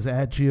show is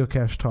at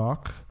Geocache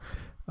Talk.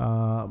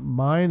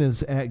 Mine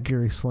is at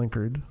Gary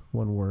Slinkard,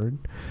 one word.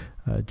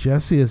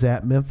 Jesse is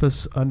at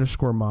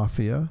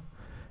Memphis_Mafia.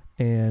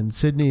 And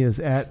Sydney is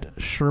at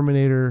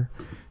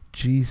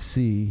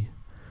ShermanatorGC.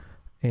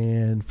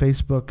 And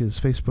Facebook is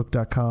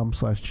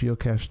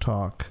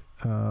facebook.com/geocachetalk.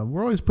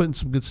 We're always putting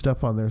some good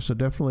stuff on there, so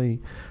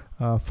definitely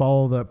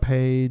follow that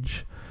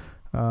page.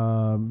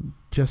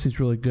 Jesse's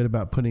really good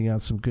about putting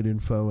out some good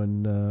info,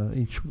 and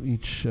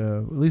each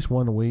at least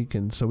one a week,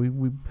 and so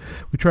we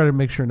try to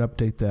make sure and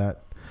update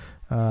that.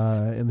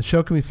 And the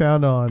show can be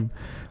found on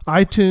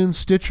iTunes,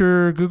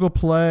 Stitcher, Google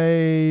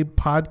Play,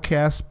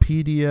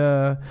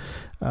 Podcastpedia,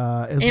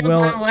 as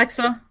Amazon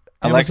well.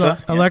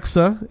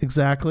 Alexa,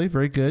 exactly,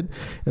 very good,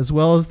 as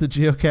well as the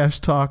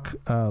Geocache Talk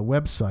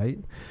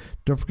website.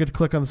 Don't forget to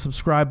click on the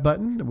subscribe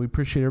button. We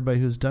appreciate everybody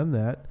who's done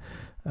that,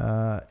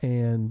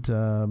 and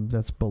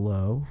that's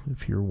below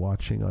if you're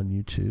watching on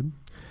YouTube.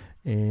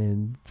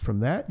 And from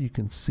that, you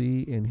can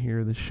see and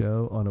hear the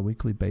show on a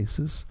weekly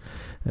basis.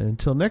 And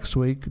until next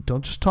week,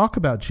 don't just talk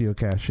about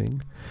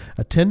geocaching.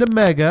 Attend a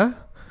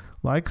mega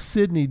like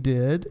Sydney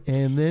did,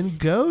 and then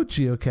go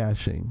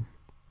geocaching.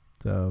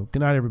 So, good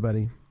night,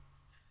 everybody.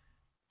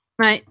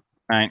 Right.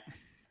 Right.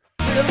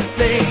 We'll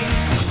say,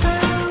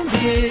 found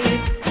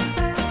it.